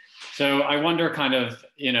so I wonder kind of,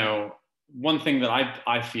 you know, one thing that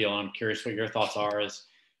I feel, I'm curious what your thoughts are, is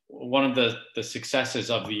one of the successes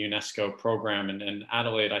of the UNESCO program, and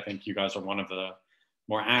Adelaide, I think you guys are one of the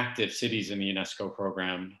more active cities in the UNESCO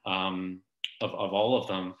program of all of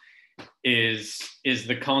them, is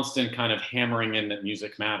the constant kind of hammering in that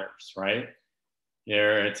music matters, right?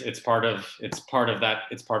 Yeah, it's part of that,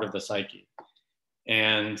 it's part of the psyche.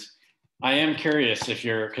 And I am curious if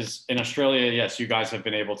because in Australia, yes, you guys have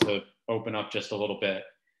been able to open up just a little bit,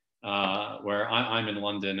 where I'm in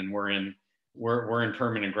London and we're in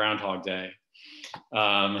permanent Groundhog Day.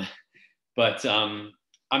 But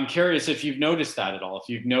I'm curious if you've noticed that at all, if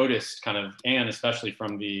you've noticed kind of, and especially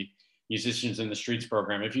from the Musicians in the Streets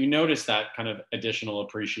program, if you notice that kind of additional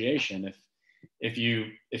appreciation, if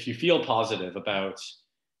you feel positive about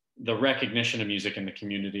the recognition of music in the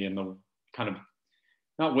community and the kind of,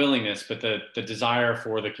 not willingness, but the desire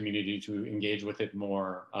for the community to engage with it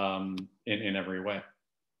more in every way.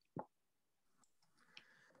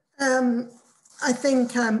 I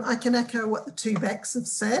think I can echo what the two Becks have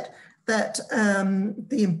said, that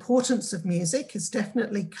the importance of music has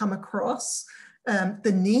definitely come across.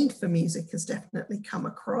 The need for music has definitely come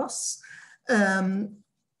across.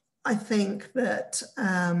 I think that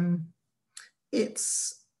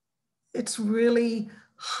it's really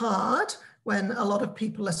hard when a lot of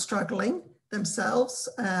people are struggling themselves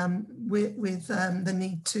with the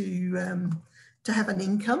need to have an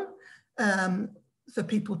income, for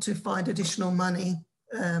people to find additional money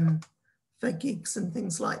for gigs and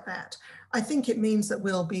things like that. I think it means that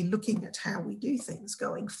we'll be looking at how we do things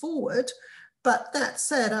going forward. But that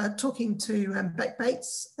said, talking to Beck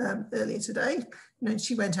Bates earlier today,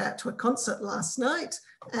 she went out to a concert last night,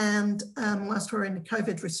 and whilst we're in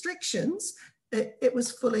COVID restrictions, it was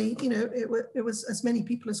fully, it was as many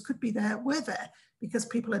people as could be there were there, because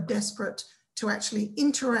people are desperate to actually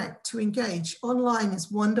interact, to engage. Online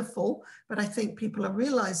is wonderful, but I think people are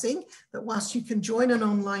realizing that whilst you can join an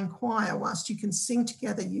online choir, whilst you can sing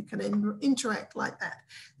together, you can interact like that.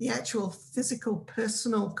 The actual physical,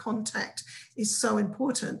 personal contact is so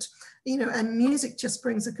important. And music just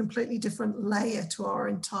brings a completely different layer to our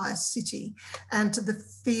entire city and to the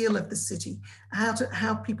feel of the city,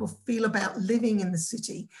 how people feel about living in the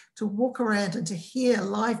city. To walk around and to hear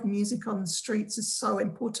live music on the streets is so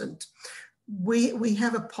important. We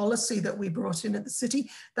have a policy that we brought in at the city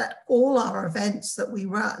that all our events that we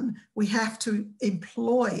run, we have to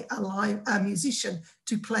employ a musician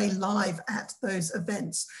to play live at those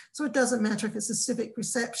events. So it doesn't matter if it's a civic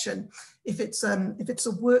reception, if it's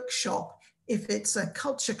a workshop, if it's a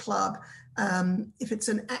culture club, if it's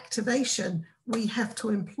an activation, we have to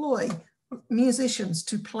employ musicians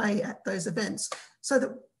to play at those events so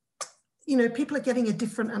that people are getting a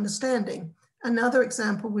different understanding. Another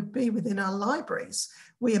example would be within our libraries.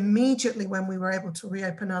 We immediately, when we were able to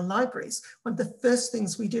reopen our libraries, one of the first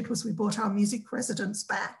things we did was we brought our music residents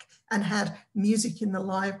back and had music in the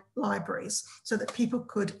libraries so that people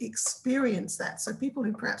could experience that. So people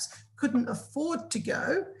who perhaps couldn't afford to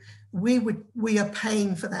go, we are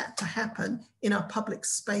paying for that to happen in our public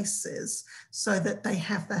spaces so that they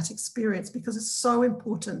have that experience, because it's so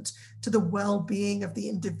important to the well-being of the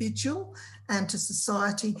individual and to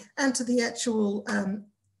society and to the actual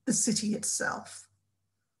the city itself.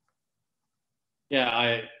 Yeah,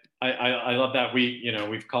 I love that.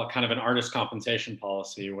 We've called kind of an artist compensation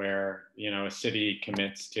policy where a city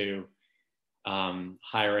commits to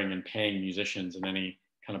hiring and paying musicians in any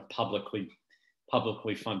kind of publicly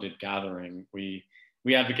funded gathering. We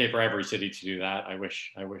advocate for every city to do that. I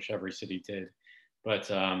wish every city did, but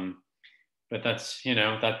that's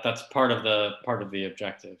that's part of the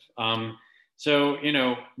objective. So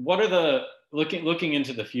what are looking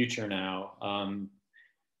into the future now?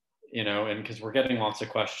 And because we're getting lots of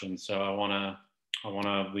questions, so I want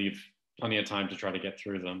to leave plenty of time to try to get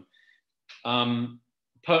through them.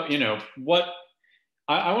 What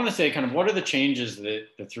I want to say, kind of, what are the changes that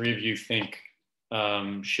the three of you think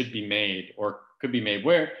should be made or could be made?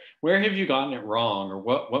 Where have you gotten it wrong, or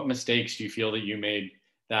what mistakes do you feel that you made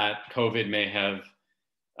that COVID may have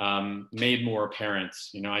made more apparent?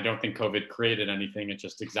 I don't think COVID created anything; it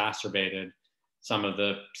just exacerbated some of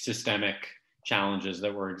the systemic challenges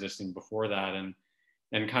that were existing before that.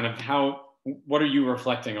 And kind of what are you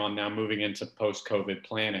reflecting on now, moving into post-COVID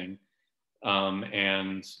planning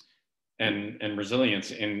and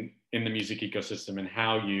resilience in the music ecosystem, and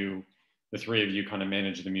how the three of you kind of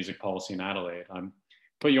manage the music policy in Adelaide?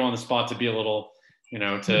 Put you on the spot to be a little,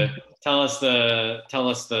 to tell us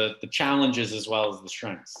the challenges as well as the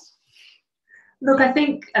strengths. Look, I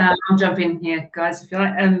think I'll jump in here, guys, if you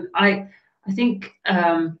like. I think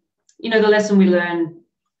the lesson we learned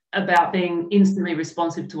about being instantly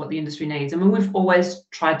responsive to what the industry needs. I mean, we've always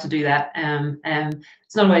tried to do that, and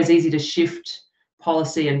it's not always easy to shift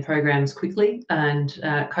policy and programs quickly, and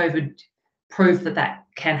COVID proved that that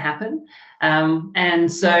can happen.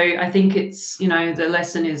 And so I think it's, you know, the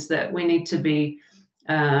lesson is that we need to be,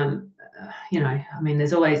 you know, I mean,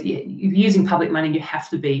 there's always, using public money, you have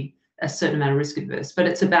to be a certain amount of risk adverse, but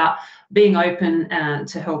it's about being open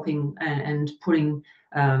to helping and putting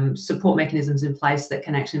support mechanisms in place that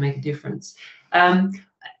can actually make a difference.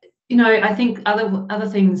 You know, I think other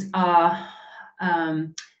things are,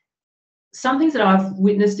 some things that I've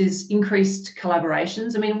witnessed is increased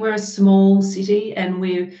collaborations. I mean, we're a small city and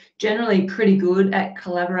we're generally pretty good at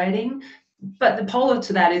collaborating, but the polar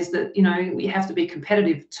to that is that, you know, we have to be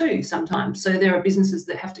competitive too sometimes. So there are businesses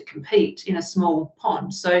that have to compete in a small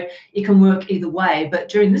pond. So it can work either way. But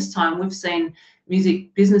during this time, we've seen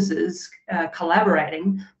music businesses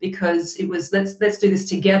collaborating because it was let's do this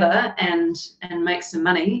together and make some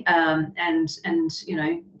money and you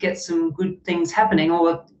know, get some good things happening,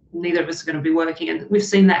 or neither of us are going to be working. And we've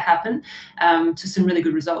seen that happen to some really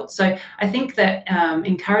good results. So I think that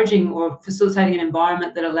encouraging or facilitating an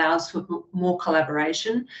environment that allows for more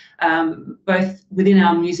collaboration, both within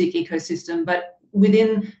our music ecosystem, but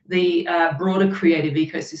within the broader creative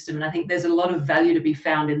ecosystem. And I think there's a lot of value to be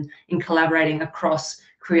found in collaborating across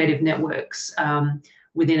creative networks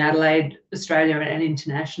within Adelaide, Australia, and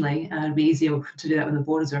internationally. It'd be easier to do that when the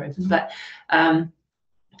borders are open. But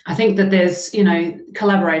I think that there's, you know,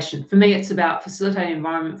 collaboration. For me, it's about facilitating an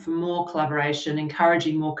environment for more collaboration,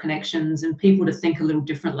 encouraging more connections and people to think a little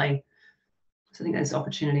differently. So I think there's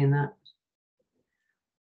opportunity in that.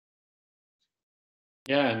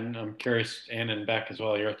 Yeah, and I'm curious, Anne and Beck as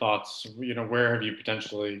well, your thoughts. You know, where have you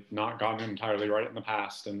potentially not gotten entirely right in the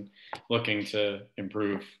past and looking to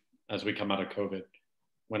improve as we come out of COVID,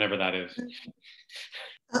 whenever that is?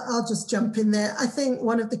 I'll just jump in there. I think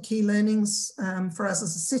one of the key learnings for us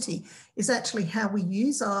as a city is actually how we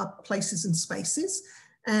use our places and spaces,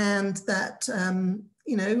 and that,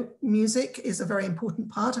 you know, music is a very important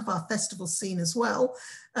part of our festival scene as well.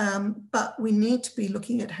 But we need to be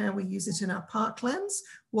looking at how we use it in our parklands,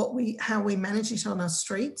 how we manage it on our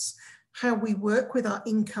streets, how we work with our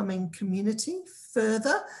incoming community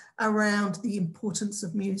further around the importance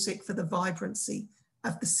of music for the vibrancy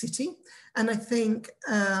of the city. And I think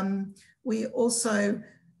we also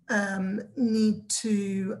need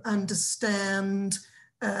to understand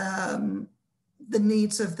the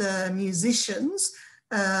needs of the musicians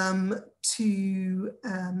to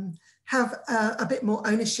have a bit more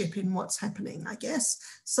ownership in what's happening, I guess.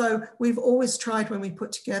 So we've always tried, when we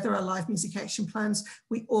put together our live music action plans,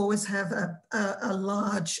 we always have a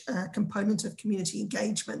large component of community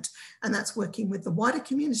engagement, and that's working with the wider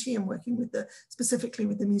community and working with specifically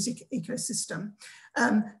with the music ecosystem.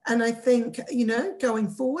 And I think, you know, going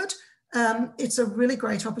forward, it's a really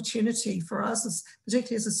great opportunity for us,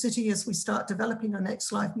 particularly as a city, as we start developing our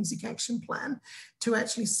next live music action plan, to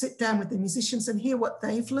actually sit down with the musicians and hear what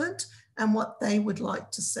they've learned and what they would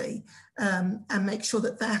like to see, and make sure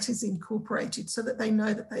that that is incorporated so that they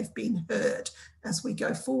know that they've been heard as we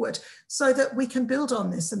go forward, so that we can build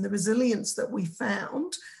on this and the resilience that we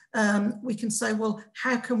found. We can say, well,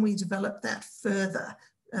 how can we develop that further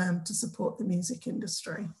to support the music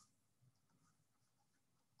industry?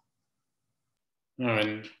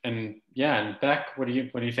 No, and yeah, and Beck, what do you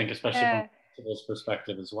think, especially from this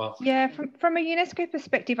perspective as well? Yeah, from a UNESCO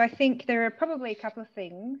perspective, I think there are probably a couple of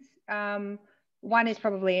things. One is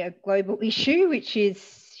probably a global issue, which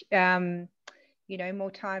is, you know,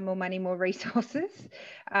 more time, more money, more resources.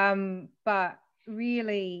 But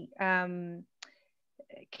really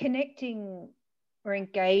connecting or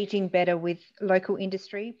engaging better with local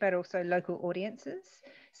industry, but also local audiences.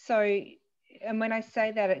 So, and when I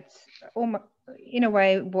say that, it's almost, in a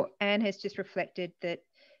way, what Anne has just reflected, that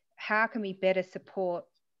how can we better support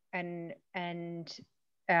and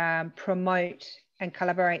promote and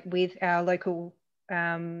collaborate with our local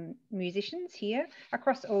musicians here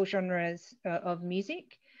across all genres of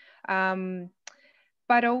music,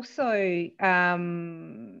 but also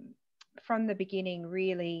from the beginning,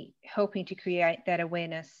 really helping to create that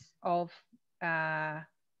awareness of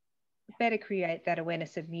better create that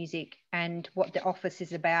awareness of music and what the office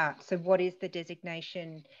is about. So what is the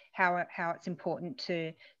designation, how it's important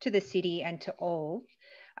to the city and to all.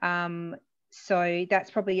 So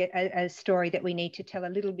that's probably a story that we need to tell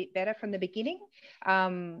a little bit better from the beginning.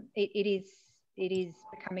 It is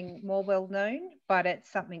becoming more well known, but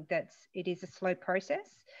it's something it is a slow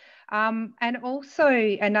process. And also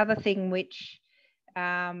another thing which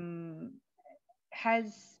has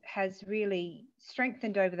really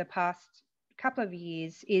strengthened over the past couple of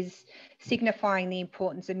years is signifying the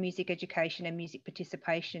importance of music education and music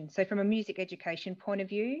participation. So from a music education point of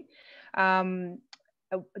view,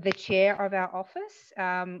 the chair of our office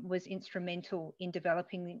was instrumental in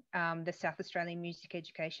developing the South Australian Music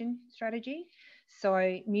Education Strategy.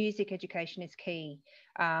 So music education is key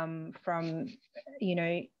from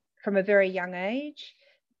a very young age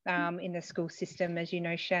in the school system, as you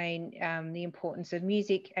know, Shane, the importance of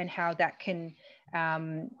music and how that can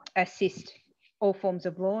assist all forms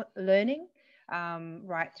of learning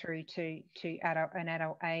right through to an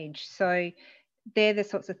adult age. So they're the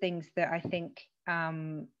sorts of things that I think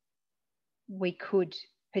we could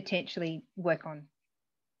potentially work on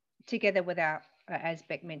together with our, as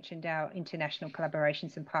Beck mentioned, our international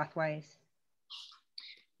collaborations and pathways.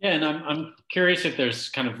 Yeah, and I'm curious if there's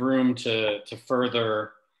kind of room to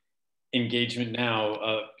further engagement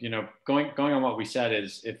now. Going on what we said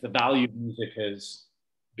is, if the value of music has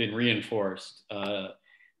been reinforced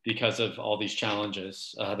because of all these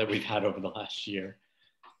challenges that we've had over the last year,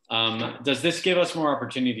 does this give us more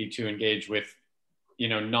opportunity to engage with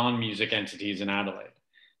non-music entities in Adelaide?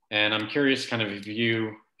 And I'm curious kind of if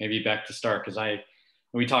you, maybe Beck to start, because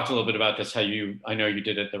we talked a little bit about this, I know you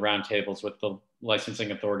did at the roundtables with the licensing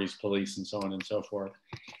authorities, police, and so on and so forth.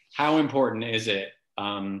 How important is it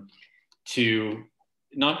to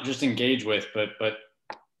not just engage with, but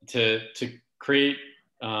to create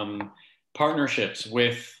partnerships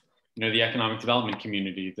with the economic development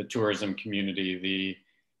community, the tourism community, the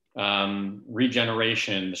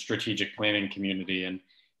regeneration, the strategic planning community, and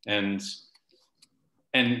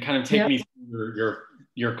kind of take me through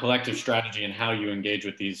your collective strategy and how you engage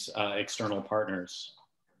with these external partners?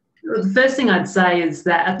 The first thing I'd say is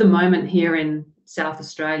that at the moment here in South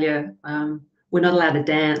Australia, we're not allowed to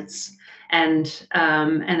dance, and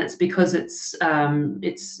it's because it's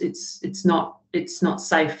not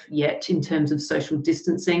safe yet in terms of social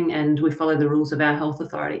distancing, and we follow the rules of our health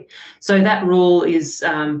authority. So that rule is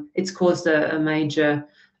it's caused a major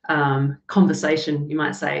conversation, you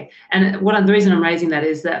might say. And the reason I'm raising that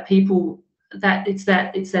is that it's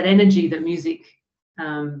that energy that music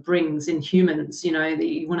brings in humans, that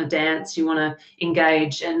you want to dance, you want to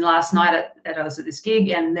engage. And last night I was at this gig,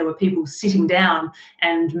 and there were people sitting down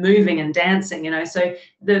and moving and dancing, so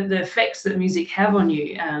the effects that music have on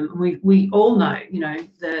you, we all know,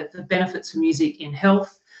 the benefits of music in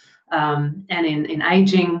health and in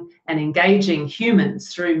aging, and engaging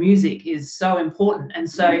humans through music is so important. And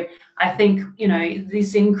so I think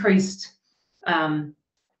this increased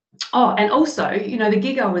and also, the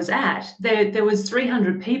gig I was at, there was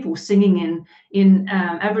 300 people singing in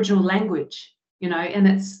Aboriginal language, and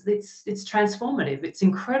it's transformative. It's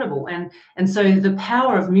incredible, and so the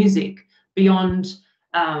power of music beyond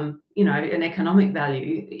an economic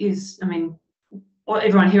value is,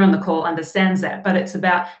 everyone here on the call understands that, but it's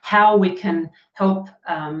about how we can help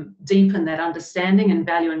deepen that understanding and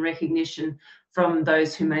value and recognition from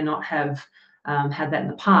those who may not have had that in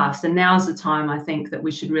the past. And now's the time, I think, that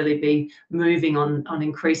we should really be moving on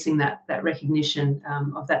increasing that recognition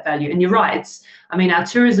of that value. And you're right, our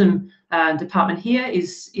tourism department here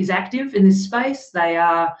is active in this space. They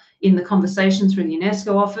are in the conversation through the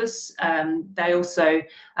UNESCO office. They also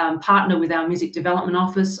partner with our music development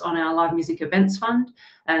office on our live music events fund.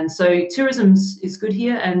 And so tourism is good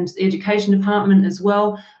here, and the education department as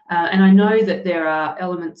well. And I know that there are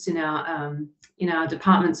elements in our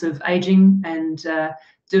departments of aging and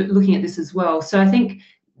looking at this as well. So I think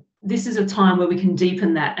this is a time where we can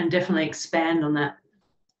deepen that and definitely expand on that.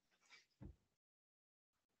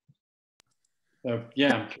 So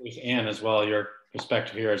yeah, I'm curious, Anne, as well, your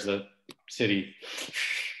perspective here as the city.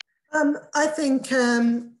 I think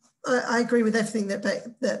I agree with everything that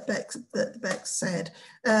Beck said.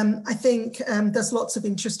 I think there's lots of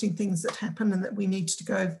interesting things that happen and that we need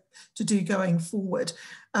to do going forward.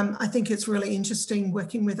 I think it's really interesting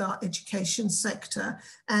working with our education sector,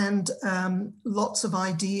 and lots of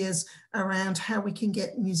ideas around how we can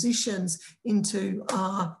get musicians into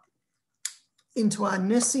our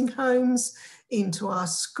nursing homes, into our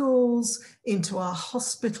schools, into our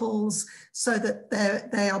hospitals, so that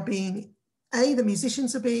they are being, the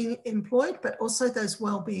musicians are being employed, but also those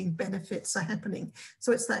well-being benefits are happening.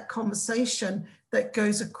 So it's that conversation that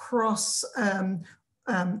goes across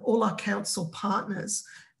all our council partners.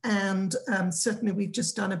 And certainly we've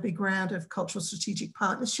just done a big round of cultural strategic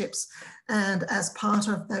partnerships. And as part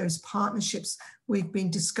of those partnerships, we've been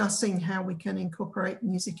discussing how we can incorporate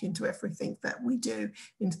music into everything that we do,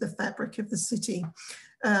 into the fabric of the city.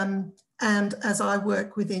 And as I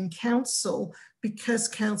work within council, because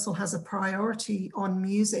council has a priority on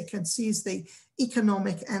music and sees the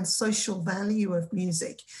economic and social value of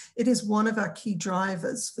music, it is one of our key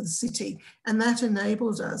drivers for the city, and that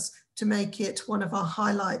enabled us to make it one of our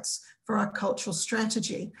highlights for our cultural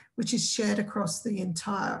strategy, which is shared across the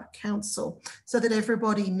entire council, so that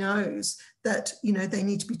everybody knows that, you know, they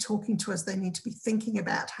need to be talking to us, they need to be thinking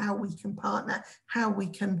about how we can partner, how we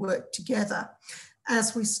can work together.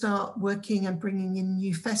 As we start working and bringing in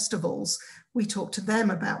new festivals, we talk to them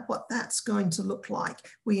about what that's going to look like.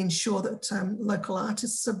 We ensure that local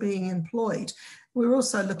artists are being employed. We're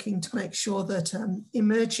also looking to make sure that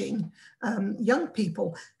emerging young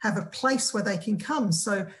people have a place where they can come.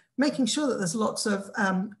 So making sure that there's lots of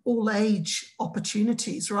all age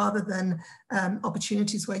opportunities rather than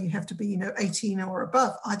opportunities where you have to be, you know, 18 or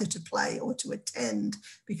above, either to play or to attend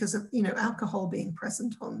because of, you know, alcohol being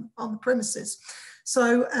present on the premises.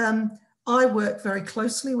 So I work very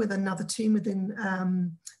closely with another team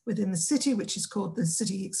within the city, which is called the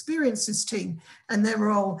City Experiences team, and their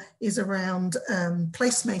role is around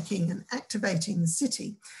placemaking and activating the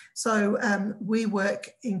city. So we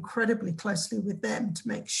work incredibly closely with them to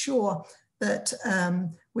make sure that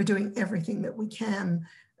we're doing everything that we can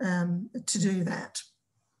to do that.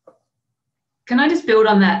 Can I just build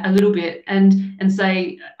on that a little bit and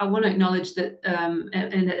say, I want to acknowledge that,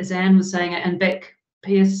 and as Anne was saying, and Beck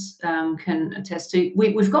Pierce can attest to,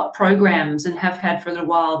 we've got programs and have had for a little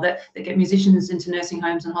while that get musicians into nursing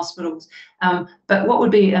homes and hospitals. But what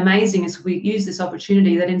would be amazing is if we use this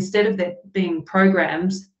opportunity that instead of there being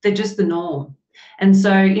programs, they're just the norm. And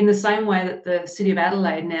so in the same way that the City of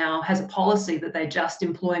Adelaide now has a policy that they just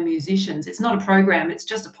employ musicians, it's not a program, it's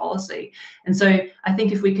just a policy. And so I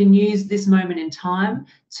think if we can use this moment in time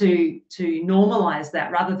to normalise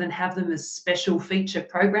that rather than have them as special feature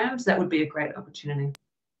programs, that would be a great opportunity.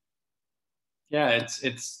 Yeah,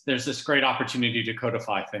 there's this great opportunity to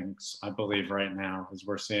codify things, I believe, right now, as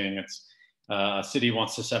we're seeing. It's a city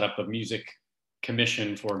wants to set up a music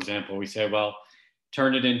commission, for example. We say, well,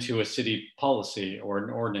 turn it into a city policy or an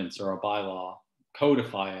ordinance or a bylaw,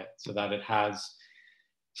 codify it so that it has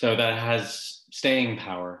staying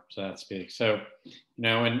power, so to speak. So, you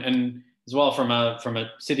know, and as well from a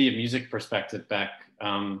city of music perspective, Beck,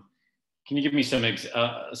 can you give me some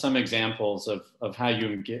examples of how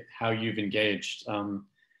you've engaged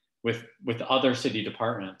with other city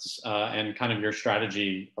departments and kind of your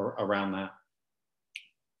strategy around that?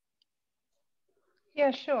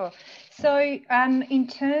 Yeah, sure. So in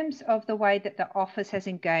terms of the way that the office has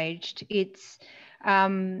engaged, it's,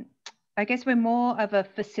 I guess we're more of a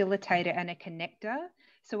facilitator and a connector.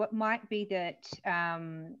 So it might be that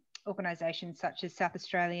organisations such as South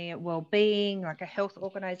Australia Wellbeing, like a health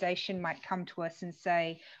organisation, might come to us and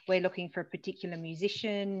say, we're looking for a particular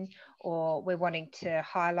musician, or we're wanting to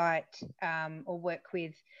highlight or work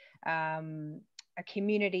with a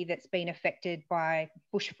community that's been affected by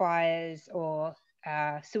bushfires or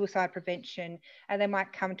suicide prevention, and they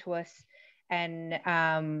might come to us and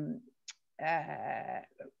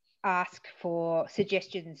ask for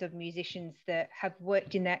suggestions of musicians that have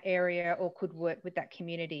worked in that area or could work with that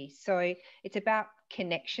community. So it's about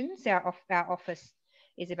connections. Our office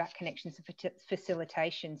is about connections and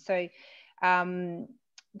facilitation. So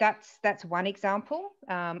that's one example,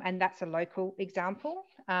 and that's a local example.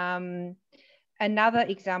 Another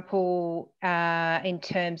example in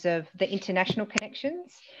terms of the international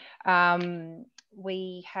connections,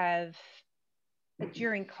 we have,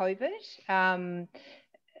 during COVID,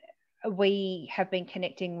 we have been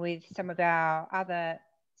connecting with some of our other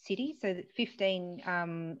cities, so 15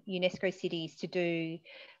 UNESCO cities to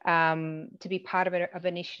be part of an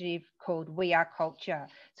initiative called We Are Culture.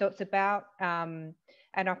 So it's about an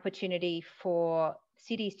opportunity for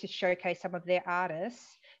cities to showcase some of their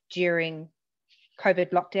artists during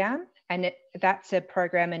COVID lockdown, and that's a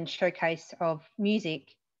program and showcase of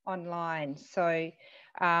music online. So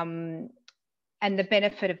and the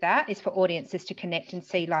benefit of that is for audiences to connect and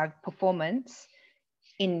see live performance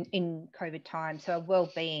in COVID time. So a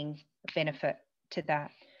well-being benefit to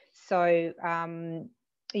that. So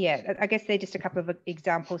yeah, I guess they're just a couple of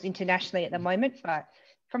examples internationally at the moment, but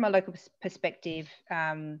from a local perspective,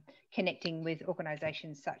 connecting with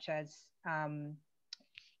organisations such as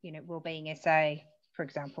you know, Wellbeing SA, for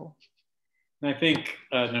example. And I think,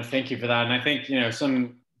 no, thank you for that. And I think, you know,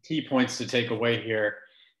 some key points to take away here,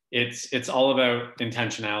 it's all about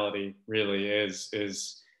intentionality, really.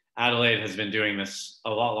 Is Adelaide has been doing this a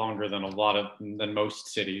lot longer than than most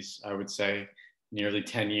cities, I would say, nearly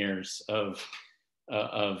 10 years of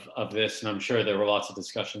this. And I'm sure there were lots of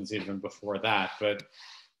discussions even before that, but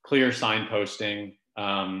clear signposting,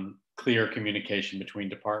 clear communication between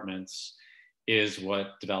departments is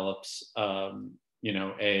what develops, you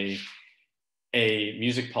know, a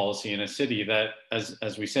music policy in a city that,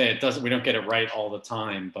 as we say, we don't get it right all the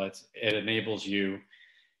time, but it enables you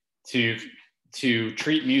to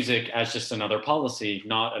treat music as just another policy,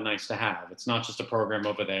 not a nice to have. It's not just a program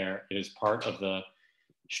over there. It is part of the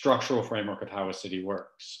structural framework of how a city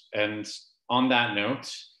works. And on that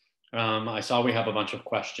note, I saw we have a bunch of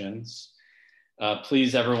questions.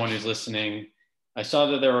 Please, everyone who's listening, I saw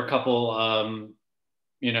that there were a couple,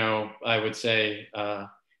 you know, I would say a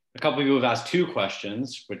couple of you have asked 2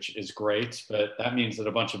 questions, which is great, but that means that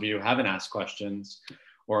a bunch of you haven't asked questions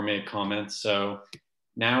or made comments. So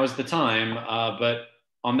now is the time. But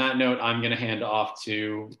on that note, I'm going to hand off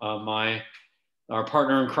to our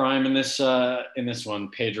partner in crime in this one,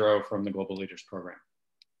 Pedro from the Global Leaders Program.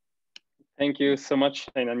 Thank you so much.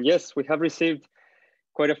 And yes, we have received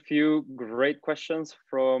quite a few great questions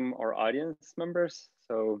from our audience members.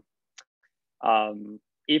 So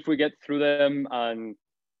if we get through them and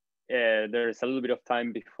there's a little bit of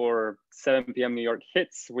time before 7 p.m. New York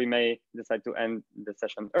hits, we may decide to end the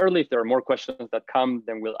session early. If there are more questions that come,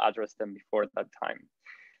 then we'll address them before that time.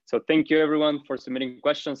 So thank you everyone for submitting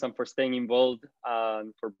questions and for staying involved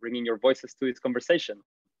and for bringing your voices to this conversation.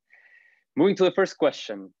 Moving to the first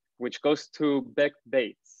question, which goes to Beck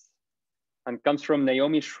Bates and comes from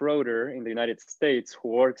Naomi Schroeder in the United States, who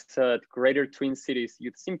works at Greater Twin Cities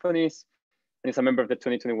Youth Symphonies and is a member of the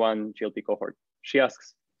 2021 GLP cohort. She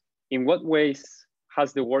asks, in what ways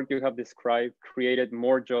has the work you have described created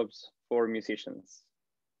more jobs for musicians?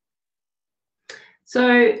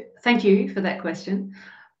 So thank you for that question.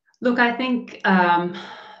 Look, I think,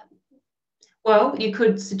 well, you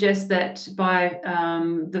could suggest that by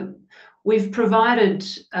we've provided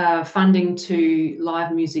funding to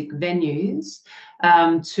live music venues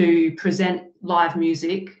to present live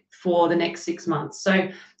music for the next 6 months.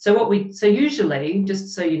 So usually,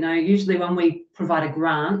 just so you know, usually when we provide a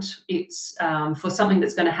grant, it's for something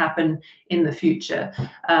that's going to happen in the future.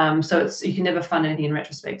 So you can never fund anything in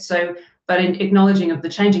retrospect. So, but in acknowledging of the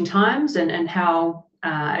changing times and how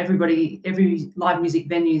every live music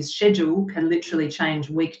venue's schedule can literally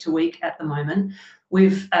change week to week at the moment,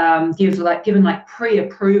 we've given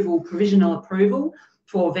pre-approval, provisional approval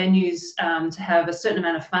for venues to have a certain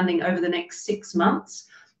amount of funding over the next 6 months.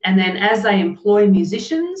 And then as they employ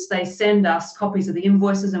musicians, they send us copies of the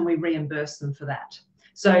invoices and we reimburse them for that.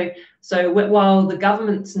 So while the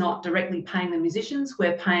government's not directly paying the musicians,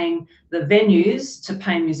 we're paying the venues to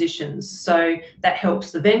pay musicians. So that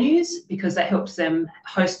helps the venues because that helps them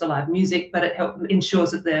host the live music, but it ensures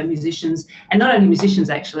that the musicians, and not only musicians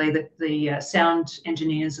actually, the sound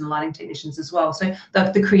engineers and lighting technicians as well. So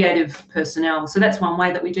the creative personnel. So that's one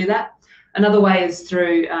way that we do that. Another way is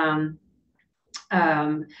through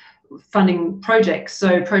funding projects,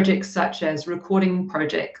 so projects such as recording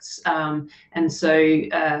projects, and so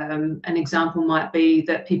an example might be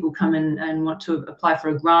that people come in and want to apply for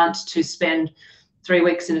a grant to spend 3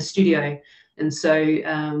 weeks in a studio, and so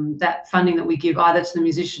that funding that we give either to the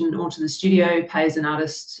musician or to the studio pays an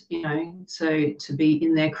artist, you know, so to be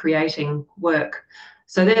in there creating work.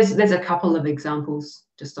 So there's a couple of examples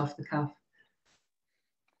just off the cuff.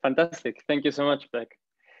 Fantastic, thank you so much, Beck.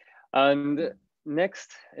 And next,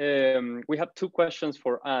 we have 2 questions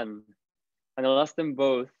for Anne, and I'll ask them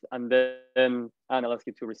both, and then Anne, I'll ask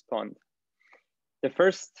you to respond. The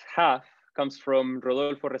first half comes from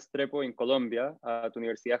Rodolfo Restrepo in Colombia at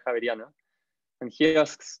Universidad Javeriana, and he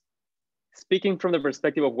asks, speaking from the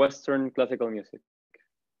perspective of Western classical music,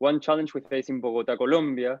 one challenge we face in Bogota,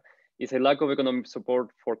 Colombia, is a lack of economic support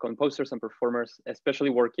for composers and performers, especially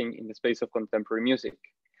working in the space of contemporary music.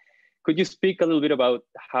 Could you speak a little bit about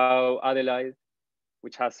how Adelaide,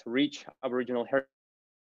 which has rich Aboriginal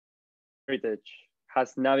heritage,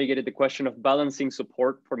 has navigated the question of balancing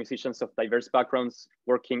support for musicians of diverse backgrounds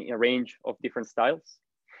working in a range of different styles?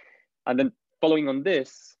 And then following on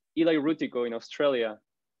this, Eli Rutico in Australia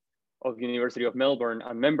of University of Melbourne,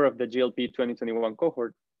 a member of the GLP 2021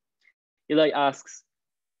 cohort, Eli asks,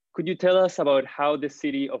 could you tell us about how the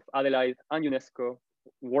city of Adelaide and UNESCO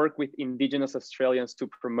work with Indigenous Australians to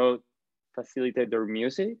promote, facilitate their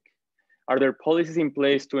music? Are there policies in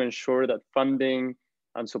place to ensure that funding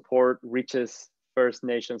and support reaches First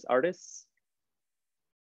Nations artists?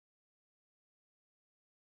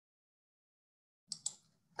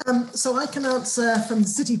 So I can answer from the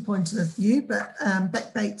city point of view, but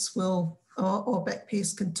Beck Bates will, or Beck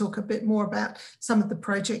Pearce can talk a bit more about some of the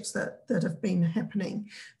projects that have been happening.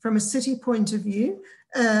 From a city point of view,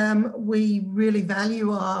 we really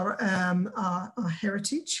value our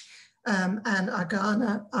heritage and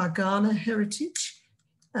our Ghana heritage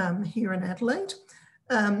here in Adelaide.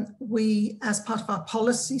 we, as part of our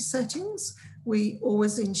policy settings, we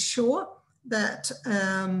always ensure that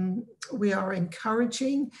we are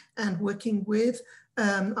encouraging and working with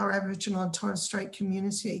our Aboriginal and Torres Strait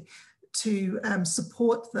community to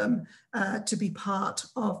support them to be part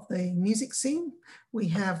of the music scene. We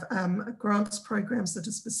have grants programs that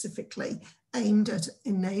are specifically aimed at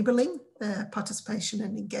enabling their participation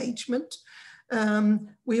and engagement.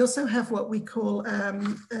 We also have what we call,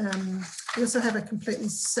 we also have a completely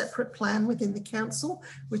separate plan within the council,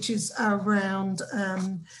 which is around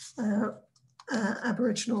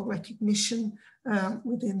Aboriginal recognition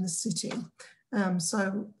within the city.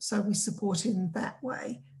 So we support in that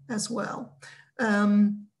way as well.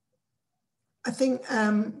 I think,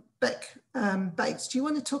 Beck Bates, do you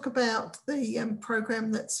want to talk about the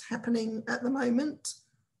program that's happening at the moment?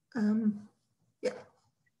 Yeah.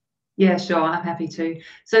 Yeah, sure, I'm happy to.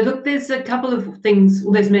 So look, there's a couple of things,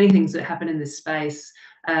 well, there's many things that happen in this space.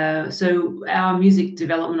 So our music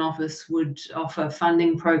development office would offer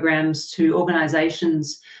funding programs to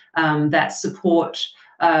organisations that support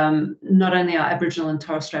not only our Aboriginal and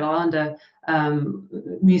Torres Strait Islander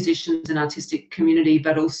musicians and artistic community,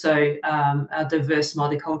 but also our diverse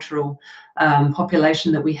multicultural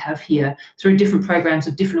population that we have here through different programs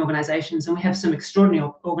of different organisations. And we have some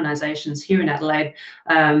extraordinary organisations here in Adelaide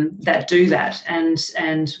that do that.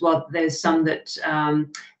 And while there's some that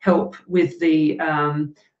help with the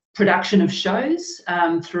production of shows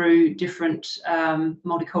through different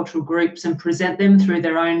multicultural groups and present them through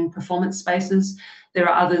their own performance spaces. There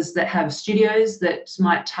are others that have studios that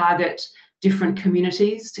might target different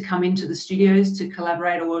communities to come into the studios to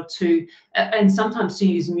collaborate, or to, and sometimes to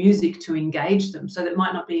use music to engage them. So that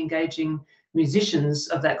might not be engaging musicians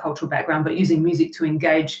of that cultural background, but using music to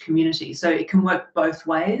engage community. So it can work both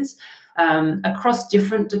ways. Across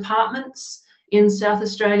different departments in South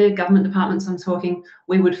Australia, government departments I'm talking,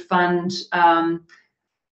 we would fund our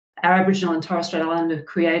Aboriginal and Torres Strait Islander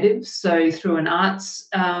creatives, so through an arts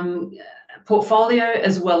portfolio,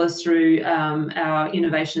 as well as through our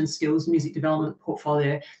innovation and skills music development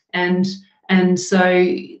portfolio. And so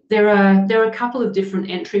there are a couple of different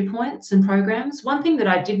entry points and programs. One thing that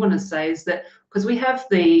I did want to say is that, because we have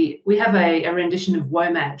a rendition of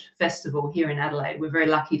WOMAD Festival here in Adelaide. We're very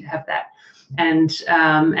lucky to have that.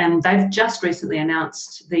 And they've just recently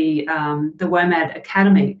announced the WOMAD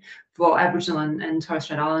Academy for Aboriginal and Torres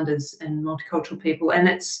Strait Islanders and multicultural people, and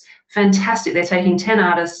it's fantastic. They're taking 10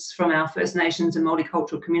 artists from our First Nations and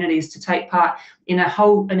multicultural communities to take part in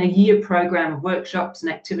a year program of workshops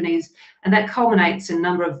and activities, and that culminates in a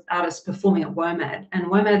number of artists performing at WOMAD. And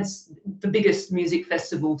WOMAD's the biggest music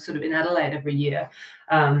festival sort of in Adelaide every year,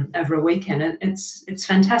 over a weekend. It's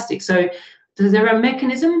fantastic. So there are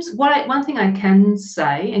mechanisms. One thing I can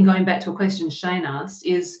say, and going back to a question Shane asked,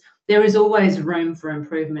 is there is always room for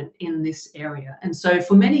improvement in this area. And so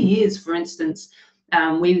for many years, for instance,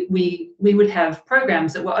 we would have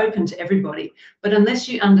programs that were open to everybody, but unless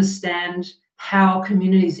you understand how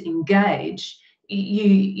communities engage,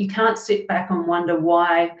 you can't sit back and wonder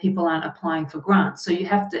why people aren't applying for grants. So you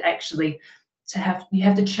have to actually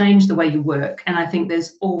change the way you work. And I think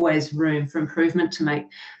there's always room for improvement to make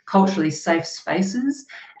culturally safe spaces,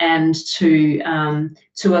 and to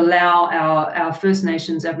allow our First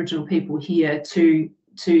Nations Aboriginal people here to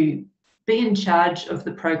be in charge of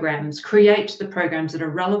the programs, create the programs that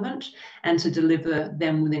are relevant, and to deliver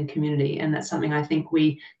them within community. And that's something I think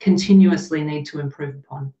we continuously need to improve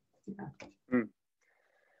upon. Yeah.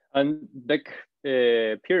 And Beck,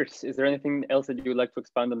 Pierce, is there anything else that you would like to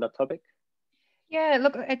expand on that topic? Yeah,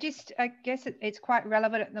 look, I guess it's quite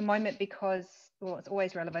relevant at the moment because, well, it's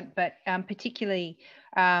always relevant, but particularly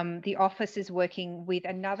the office is working with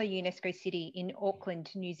another UNESCO city in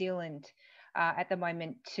Auckland, New Zealand, at the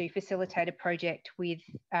moment to facilitate a project with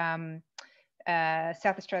South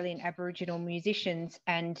Australian Aboriginal musicians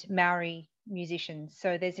and Maori musicians.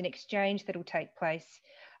 So there's an exchange that will take place,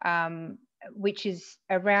 which is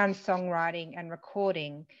around songwriting and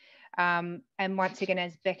recording. And once again,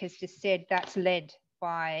 as Beck has just said, that's led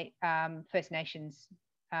by First Nations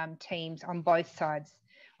teams on both sides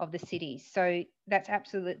of the city. So that's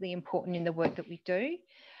absolutely important in the work that we do.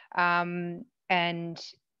 And,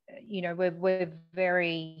 you know, we're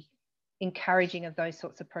very encouraging of those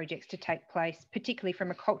sorts of projects to take place, particularly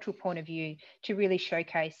from a cultural point of view, to really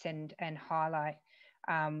showcase and highlight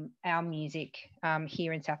our music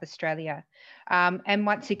here in South Australia. And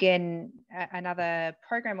once again, another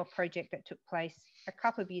program or project that took place a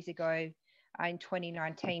couple of years ago in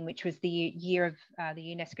 2019, which was the year of the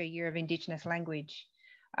UNESCO Year of Indigenous Language.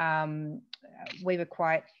 We were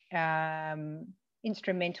quite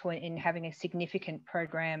instrumental in having a significant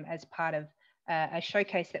program as part of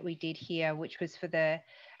showcase that we did here, which was for the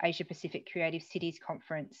Asia Pacific Creative Cities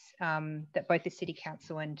Conference that both the City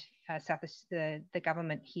Council and the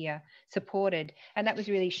government here supported. And that was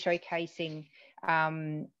really showcasing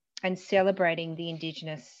and celebrating the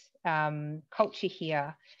Indigenous culture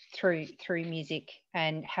here through music,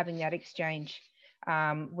 and having that exchange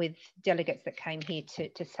with delegates that came here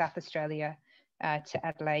to South Australia, to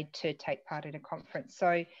Adelaide, to take part in a conference.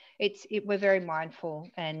 So we're very mindful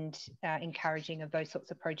and encouraging of those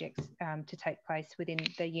sorts of projects to take place within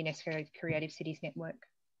the UNESCO Creative Cities Network.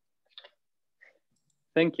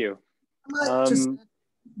 Thank you. I might just add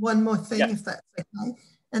one more thing, yeah. if that's okay,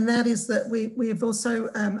 and that is that we have also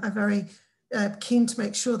are very keen to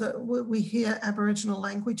make sure that we hear Aboriginal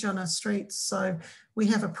language on our streets. So we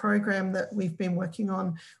have a program that we've been working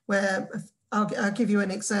on where, I'll give you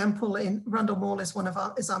an example. In Rundle Mall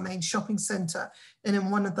is our main shopping centre, and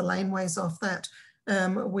in one of the laneways off that,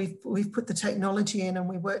 we've put the technology in, and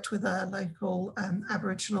we worked with a local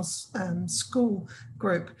Aboriginal school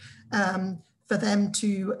group for them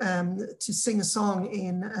to sing a song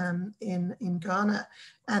in Ghana.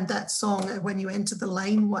 And that song, when you enter the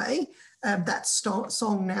laneway, that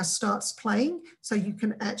song now starts playing, so you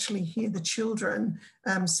can actually hear the children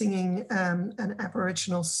singing an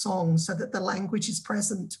Aboriginal song, so that the language is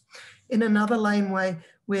present. In another laneway,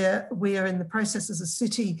 we are in the process as a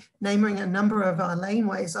city naming a number of our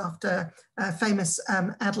laneways after famous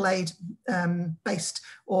Adelaide based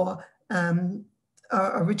or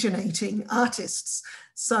originating artists.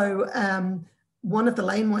 So one of the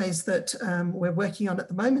laneways that we're working on at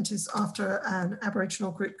the moment is after an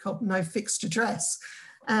Aboriginal group called No Fixed Address.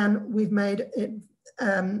 And we've made it,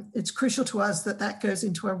 it's crucial to us that that goes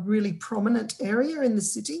into a really prominent area in the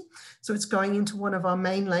city. So it's going into one of our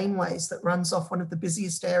main laneways that runs off one of the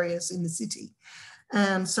busiest areas in the city.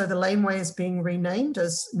 And so the laneway is being renamed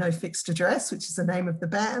as No Fixed Address, which is the name of the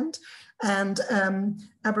band. And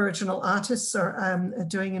Aboriginal artists are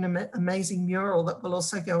doing an amazing mural that will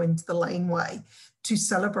also go into the laneway to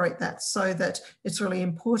celebrate that, so that it's really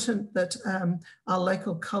important that our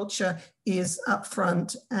local culture is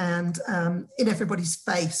upfront and in everybody's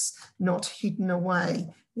face, not hidden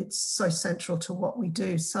away. It's so central to what we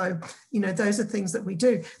do. So, you know, those are things that we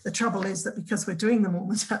do. The trouble is that because we're doing them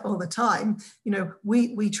all the time, you know,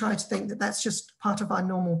 we try to think that that's just part of our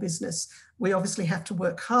normal business. We obviously have to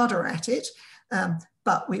work harder at it,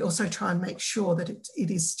 but we also try and make sure that it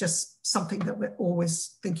is just something that we're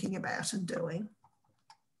always thinking about and doing.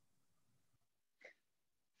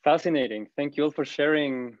 Fascinating. Thank you all for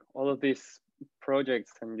sharing all of these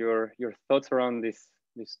projects and your thoughts around this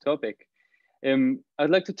topic. I'd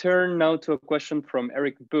like to turn now to a question from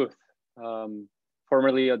Eric Booth,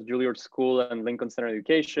 formerly at Juilliard School and Lincoln Center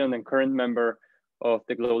Education and current member of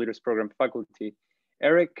the Global Leaders Program faculty.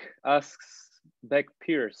 Eric asks Beck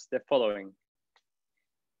Pierce the following: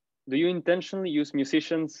 do you intentionally use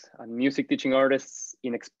musicians and music teaching artists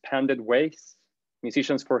in expanded ways?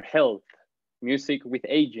 Musicians for health, music with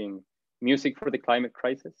aging, music for the climate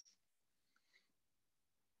crisis?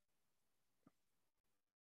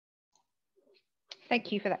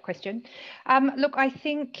 Thank you for that question. Look, I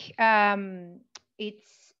think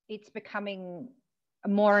it's becoming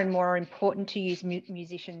more and more important to use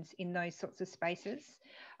musicians in those sorts of spaces,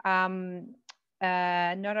 not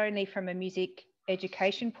only from a music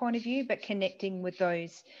education point of view, but connecting with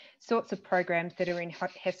those sorts of programs that are in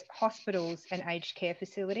hospitals and aged care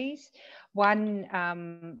facilities. One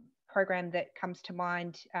program that comes to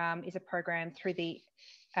mind is a program through the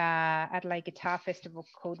Adelaide Guitar Festival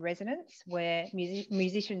called Resonance, where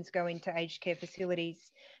musicians go into aged care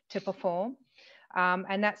facilities to perform.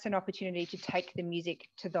 And that's an opportunity to take the music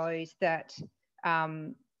to those that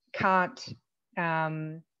can't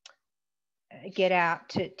get out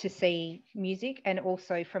to see music, and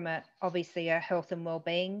also from obviously a health and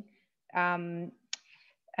wellbeing point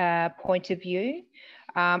of view.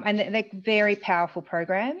 And they're very powerful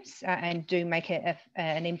programs and do make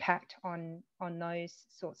an impact on those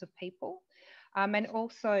sorts of people. And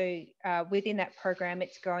also within that program,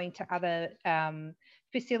 it's going to other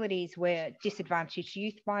facilities where disadvantaged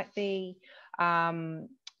youth might be,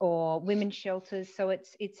 or women's shelters. So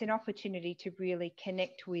it's an opportunity to really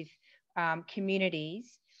connect with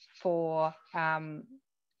communities for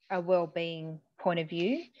a wellbeing point of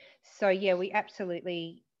view. So yeah, we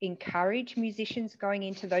absolutely encourage musicians going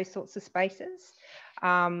into those sorts of spaces,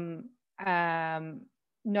 not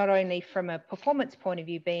only from a performance point of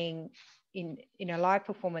view, being in a live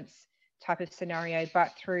performance type of scenario,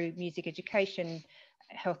 but through music education,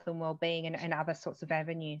 health and wellbeing, and other sorts of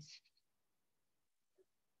avenues.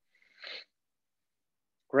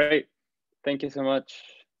 Great, thank you so much,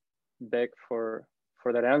 Beck, for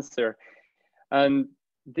that answer. And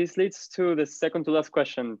this leads to the second to last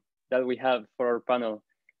question that we have for our panel.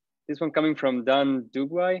 This one coming from Dan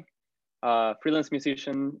Dugway, a freelance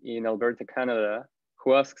musician in Alberta, Canada,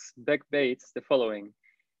 who asks Beck Bates the following: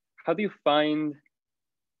 how do you find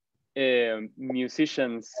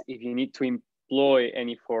musicians if you need to employ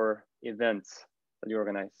any for events that you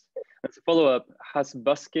organize? As a follow-up, has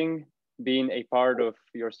busking been a part of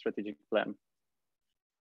your strategic plan?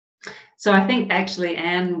 So I think actually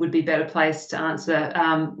Anne would be better placed to answer.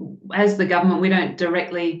 As the government, we don't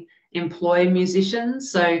directly employ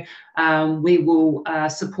musicians, so we will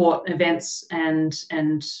support events and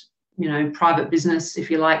private business,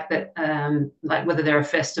 if you like, that like whether they're a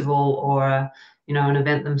festival or an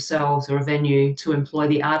event themselves or a venue, to employ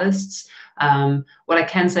the artists. What I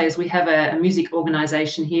can say is we have a music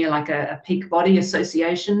organisation here, like a peak body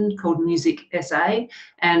association called Music SA,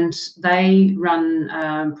 and they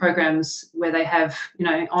run programs where they have,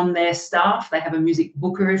 on their staff, they have a music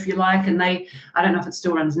booker, if you like, and I don't know if it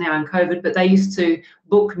still runs now in COVID, but they used to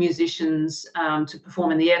book musicians to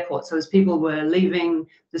perform in the airport. So as people were leaving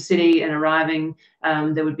the city and arriving,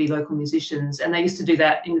 there would be local musicians, and they used to do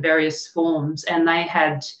that in various forms, and they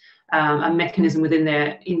had a mechanism within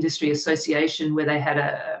their industry association where they had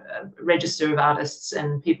a register of artists,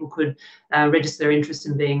 and people could register their interest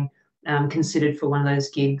in being considered for one of those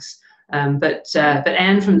gigs. But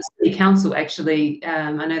Anne from the City Council, actually,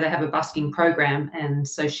 I know they have a busking program, and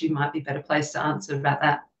so she might be better placed to answer about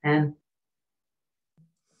that. Anne.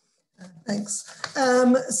 Thanks.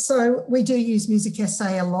 So we do use Music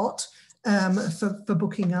SA a lot for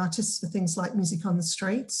booking artists for things like music on the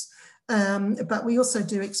streets. But we also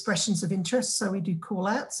do expressions of interest. So we do call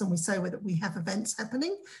outs and we say that we have events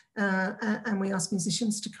happening and we ask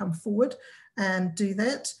musicians to come forward and do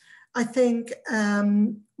that. I think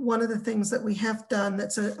one of the things that we have done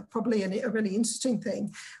that's probably a really interesting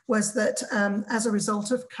thing was that as a result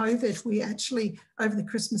of COVID, we actually, over the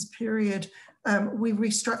Christmas period, we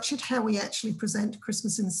restructured how we actually present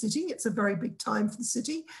Christmas in the city. It's a very big time for the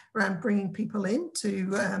city around bringing people in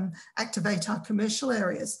to activate our commercial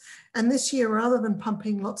areas. And this year, rather than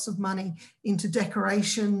pumping lots of money into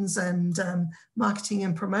decorations and marketing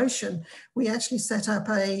and promotion, we actually set up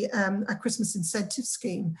a Christmas incentive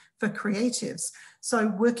scheme for creatives. So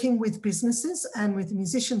working with businesses and with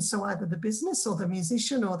musicians, so either the business or the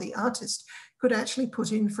musician or the artist could actually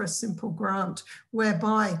put in for a simple grant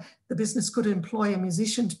whereby the business could employ a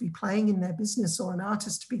musician to be playing in their business or an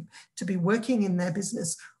artist to be working in their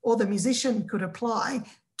business, or the musician could apply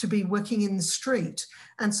to be working in the street.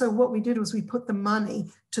 And so what we did was we put the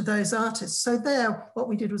money to those artists. So there, what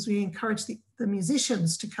we did was we encouraged the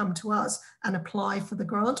musicians to come to us and apply for the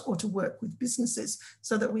grant or to work with businesses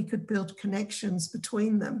so that we could build connections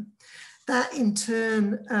between them. That in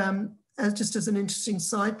turn, just as an interesting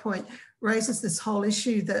side point, raises this whole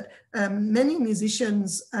issue that many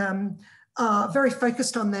musicians are very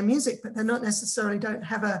focused on their music, but they're not necessarily don't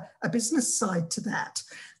have a business side to that.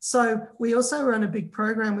 So we also run a big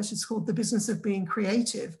program which is called The Business of Being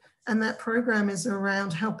Creative. And that program is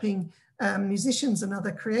around helping musicians and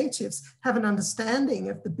other creatives have an understanding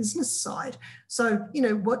of the business side. So,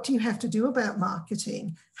 what do you have to do about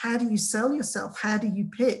marketing? How do you sell yourself? How do you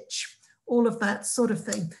pitch? All of that sort of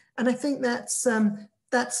thing. And I think that's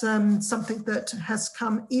something that has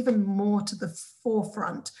come even more to the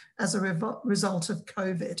forefront as a result of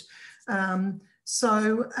COVID.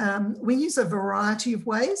 We use a variety of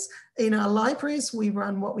ways. In our libraries, we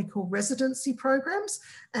run what we call residency programs,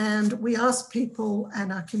 and we ask people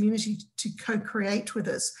and our community to co-create with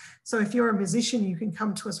us. So if you're a musician, you can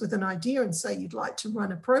come to us with an idea and say you'd like to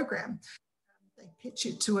run a program. They pitch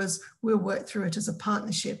it to us, we'll work through it as a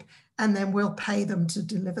partnership, and then we'll pay them to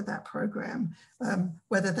deliver that program,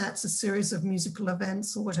 whether that's a series of musical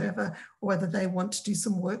events or whatever, or whether they want to do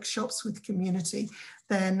some workshops with community,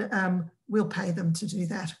 then we'll pay them to do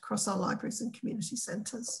that across our libraries and community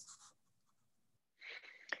centres.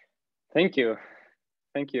 Thank you.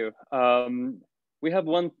 Thank you. We have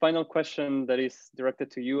one final question that is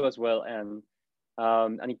directed to you as well, Anne,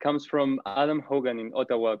 and it comes from Adam Hogan in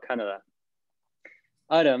Ottawa, Canada.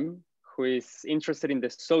 Adam, who is interested in the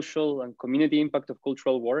social and community impact of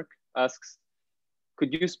cultural work, asks,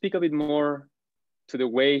 could you speak a bit more to the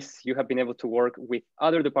ways you have been able to work with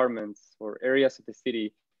other departments or areas of the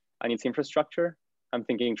city and its infrastructure? I'm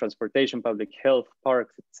thinking transportation, public health,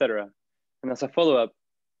 parks, etc. And as a follow-up,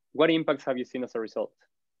 what impacts have you seen as a result?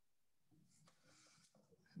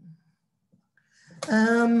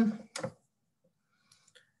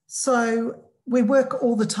 So we work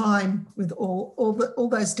all the time with all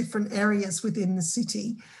those different areas within the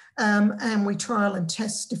city. and we trial and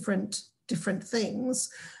test different things.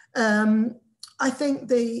 I think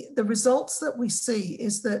the results that we see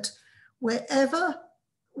is that wherever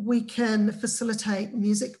we can facilitate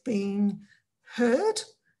music being heard,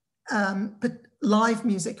 but live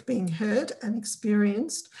music being heard and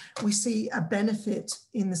experienced, we see a benefit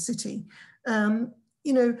in the city.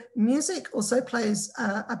 You know, music also plays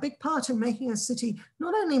a big part in making a city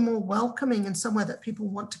not only more welcoming and somewhere that people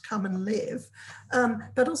want to come and live,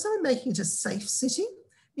 but also in making it a safe city.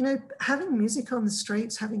 You know, having music on the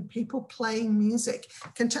streets, having people playing music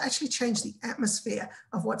can actually change the atmosphere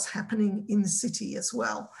of what's happening in the city as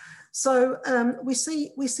well. So we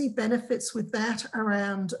see benefits with that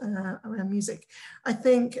around music. I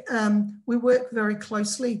think we work very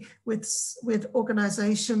closely with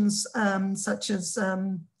organisations such as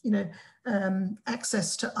you know,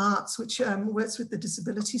 Access to Arts, which works with the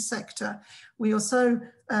disability sector. We also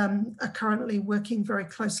are currently working very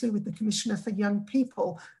closely with the Commissioner for Young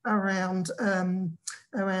People around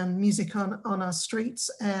music on our streets,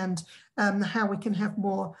 and how we can have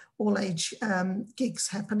more all-age gigs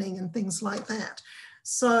happening and things like that.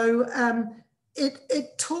 So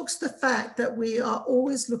it talks the fact that we are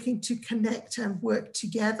always looking to connect and work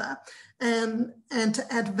together and to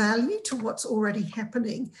add value to what's already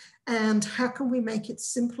happening, and how can we make it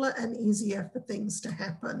simpler and easier for things to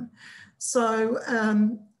happen. So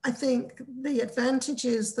I think the advantage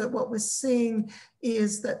is that what we're seeing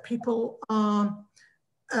is that people are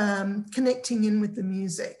connecting in with the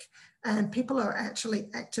music, and people are actually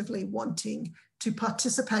actively wanting to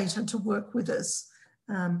participate and to work with us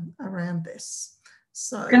around this.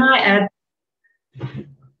 So can I add?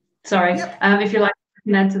 Sorry, yep. If you like, I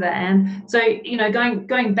can add to that, Anne. So, you know,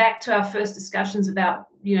 going back to our first discussions about,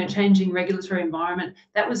 you know, changing regulatory environment,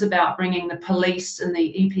 that was about bringing the police and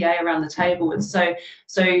the EPA around the table. And so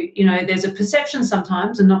you know, there's a perception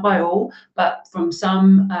sometimes, and not by all, but from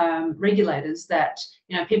some regulators, that,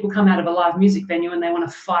 you know, people come out of a live music venue and they want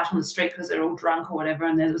to fight on the street because they're all drunk or whatever,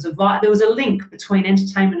 and there was a link between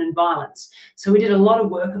entertainment and violence. So we did a lot of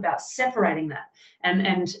work about separating that.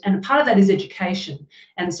 And part of that is education.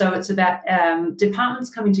 And so it's about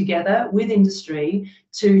departments coming together with industry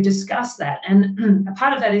to discuss that. And a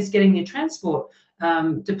part of that is getting the transport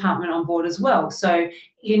department on board as well. So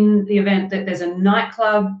in the event that there's a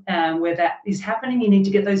nightclub where that is happening, you need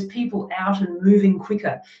to get those people out and moving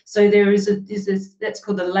quicker. So there is that's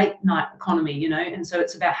called the late night economy, you know, and so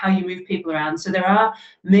it's about how you move people around. So there are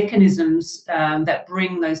mechanisms that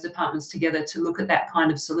bring those departments together to look at that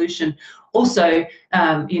kind of solution. Also,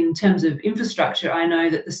 in terms of infrastructure, I know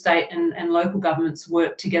that the state and local governments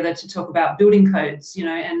work together to talk about building codes, you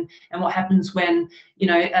know, and what happens when, you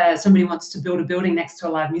know, somebody wants to build a building next to a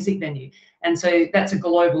live music venue. And so that's a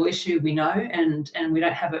global issue, we know, and we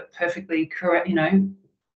don't have it perfectly correct, you know,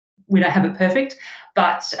 we don't have it perfect,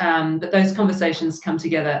 but those conversations come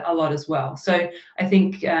together a lot as well. So I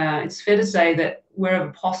think it's fair to say that wherever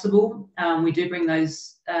possible, we do bring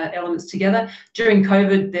those elements together. During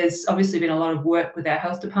COVID, there's obviously been a lot of work with our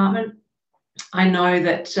health department. I know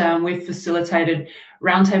that we've facilitated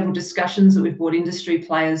roundtable discussions that we've brought industry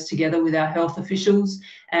players together with our health officials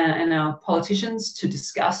and our politicians to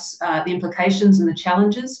discuss the implications and the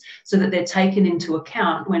challenges, so that they're taken into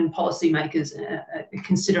account when policymakers are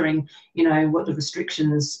considering, you know, what the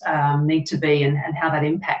restrictions need to be and how that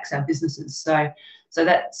impacts our businesses. So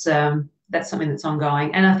that's something that's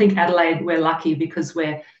ongoing. And I think Adelaide, we're lucky because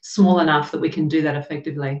we're small enough that we can do that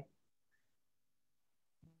effectively.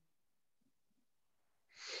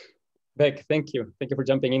 Beck, thank you. Thank you for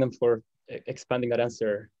jumping in and for expanding that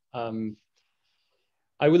answer.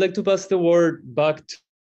 I would like to pass the word back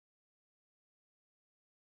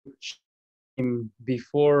to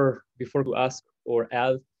before to ask or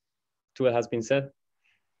add to what has been said.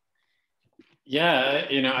 Yeah,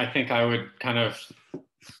 you know, I think I would kind of,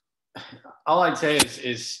 all I'd say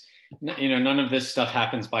is, you know, none of this stuff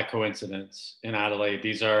happens by coincidence in Adelaide.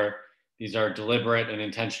 These are deliberate and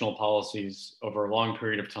intentional policies over a long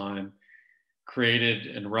period of time, created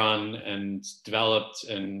and run and developed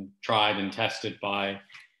and tried and tested by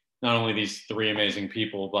not only these three amazing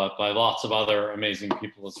people, but by lots of other amazing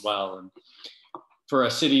people as well. And for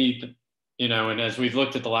a city, you know, and as we've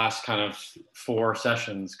looked at the last kind of 4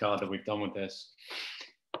 sessions, God, that we've done with this,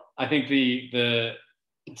 I think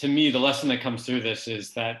to me, the lesson that comes through this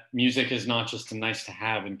is that music is not just a nice to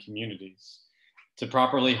have in communities. To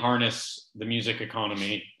properly harness the music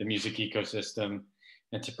economy, the music ecosystem,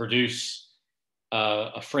 and to produce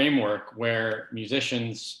a framework where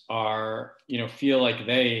musicians are, you know, feel like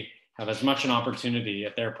they have as much an opportunity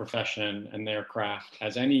at their profession and their craft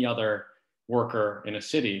as any other worker in a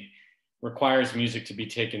city. requires music to be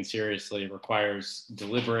taken seriously, requires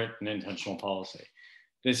deliberate and intentional policy.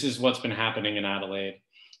 This is what's been happening in Adelaide,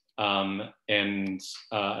 and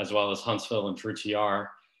as well as Huntsville and Fruitier, and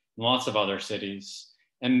lots of other cities.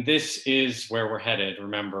 And this is where we're headed.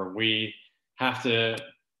 Remember, we have to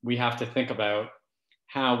think about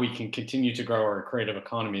how we can continue to grow our creative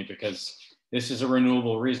economy, because this is a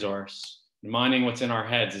renewable resource. Mining what's in our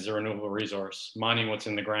heads is a renewable resource. Mining what's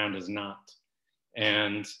in the ground is not.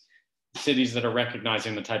 And cities that are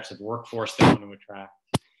recognizing the types of workforce they want to attract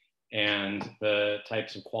and the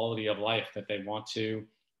types of quality of life that they want to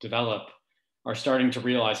develop are starting to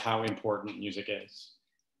realize how important music is.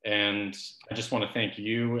 And I just want to thank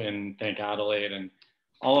you and thank Adelaide and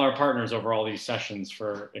all our partners over all these sessions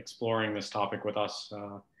for exploring this topic with us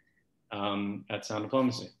at Sound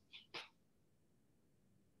Diplomacy.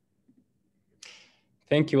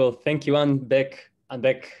 Thank you. Well, thank you, Anne, Beck,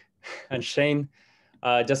 and Shane.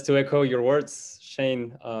 Just to echo your words,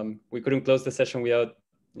 Shane, we couldn't close the session without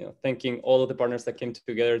thanking all of the partners that came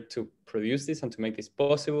together to produce this and to make this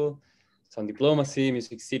possible. Sound Diplomacy,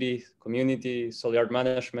 Music City, Community, Solid Art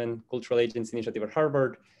Management, Cultural Agents Initiative at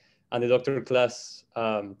Harvard, and the doctoral class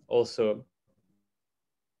also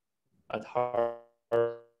at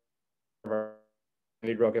Harvard,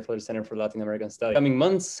 Rockefeller Center for Latin American Studies. Coming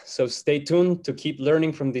months, so stay tuned to keep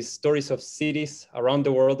learning from these stories of cities around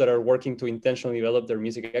the world that are working to intentionally develop their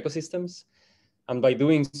music ecosystems, and by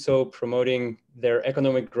doing so, promoting their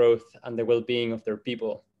economic growth and the well-being of their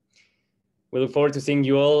people. We look forward to seeing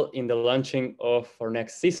you all in the launching of our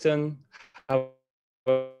next season. Have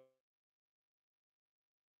a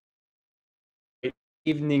great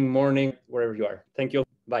evening, morning, wherever you are. Thank you.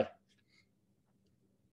 Bye.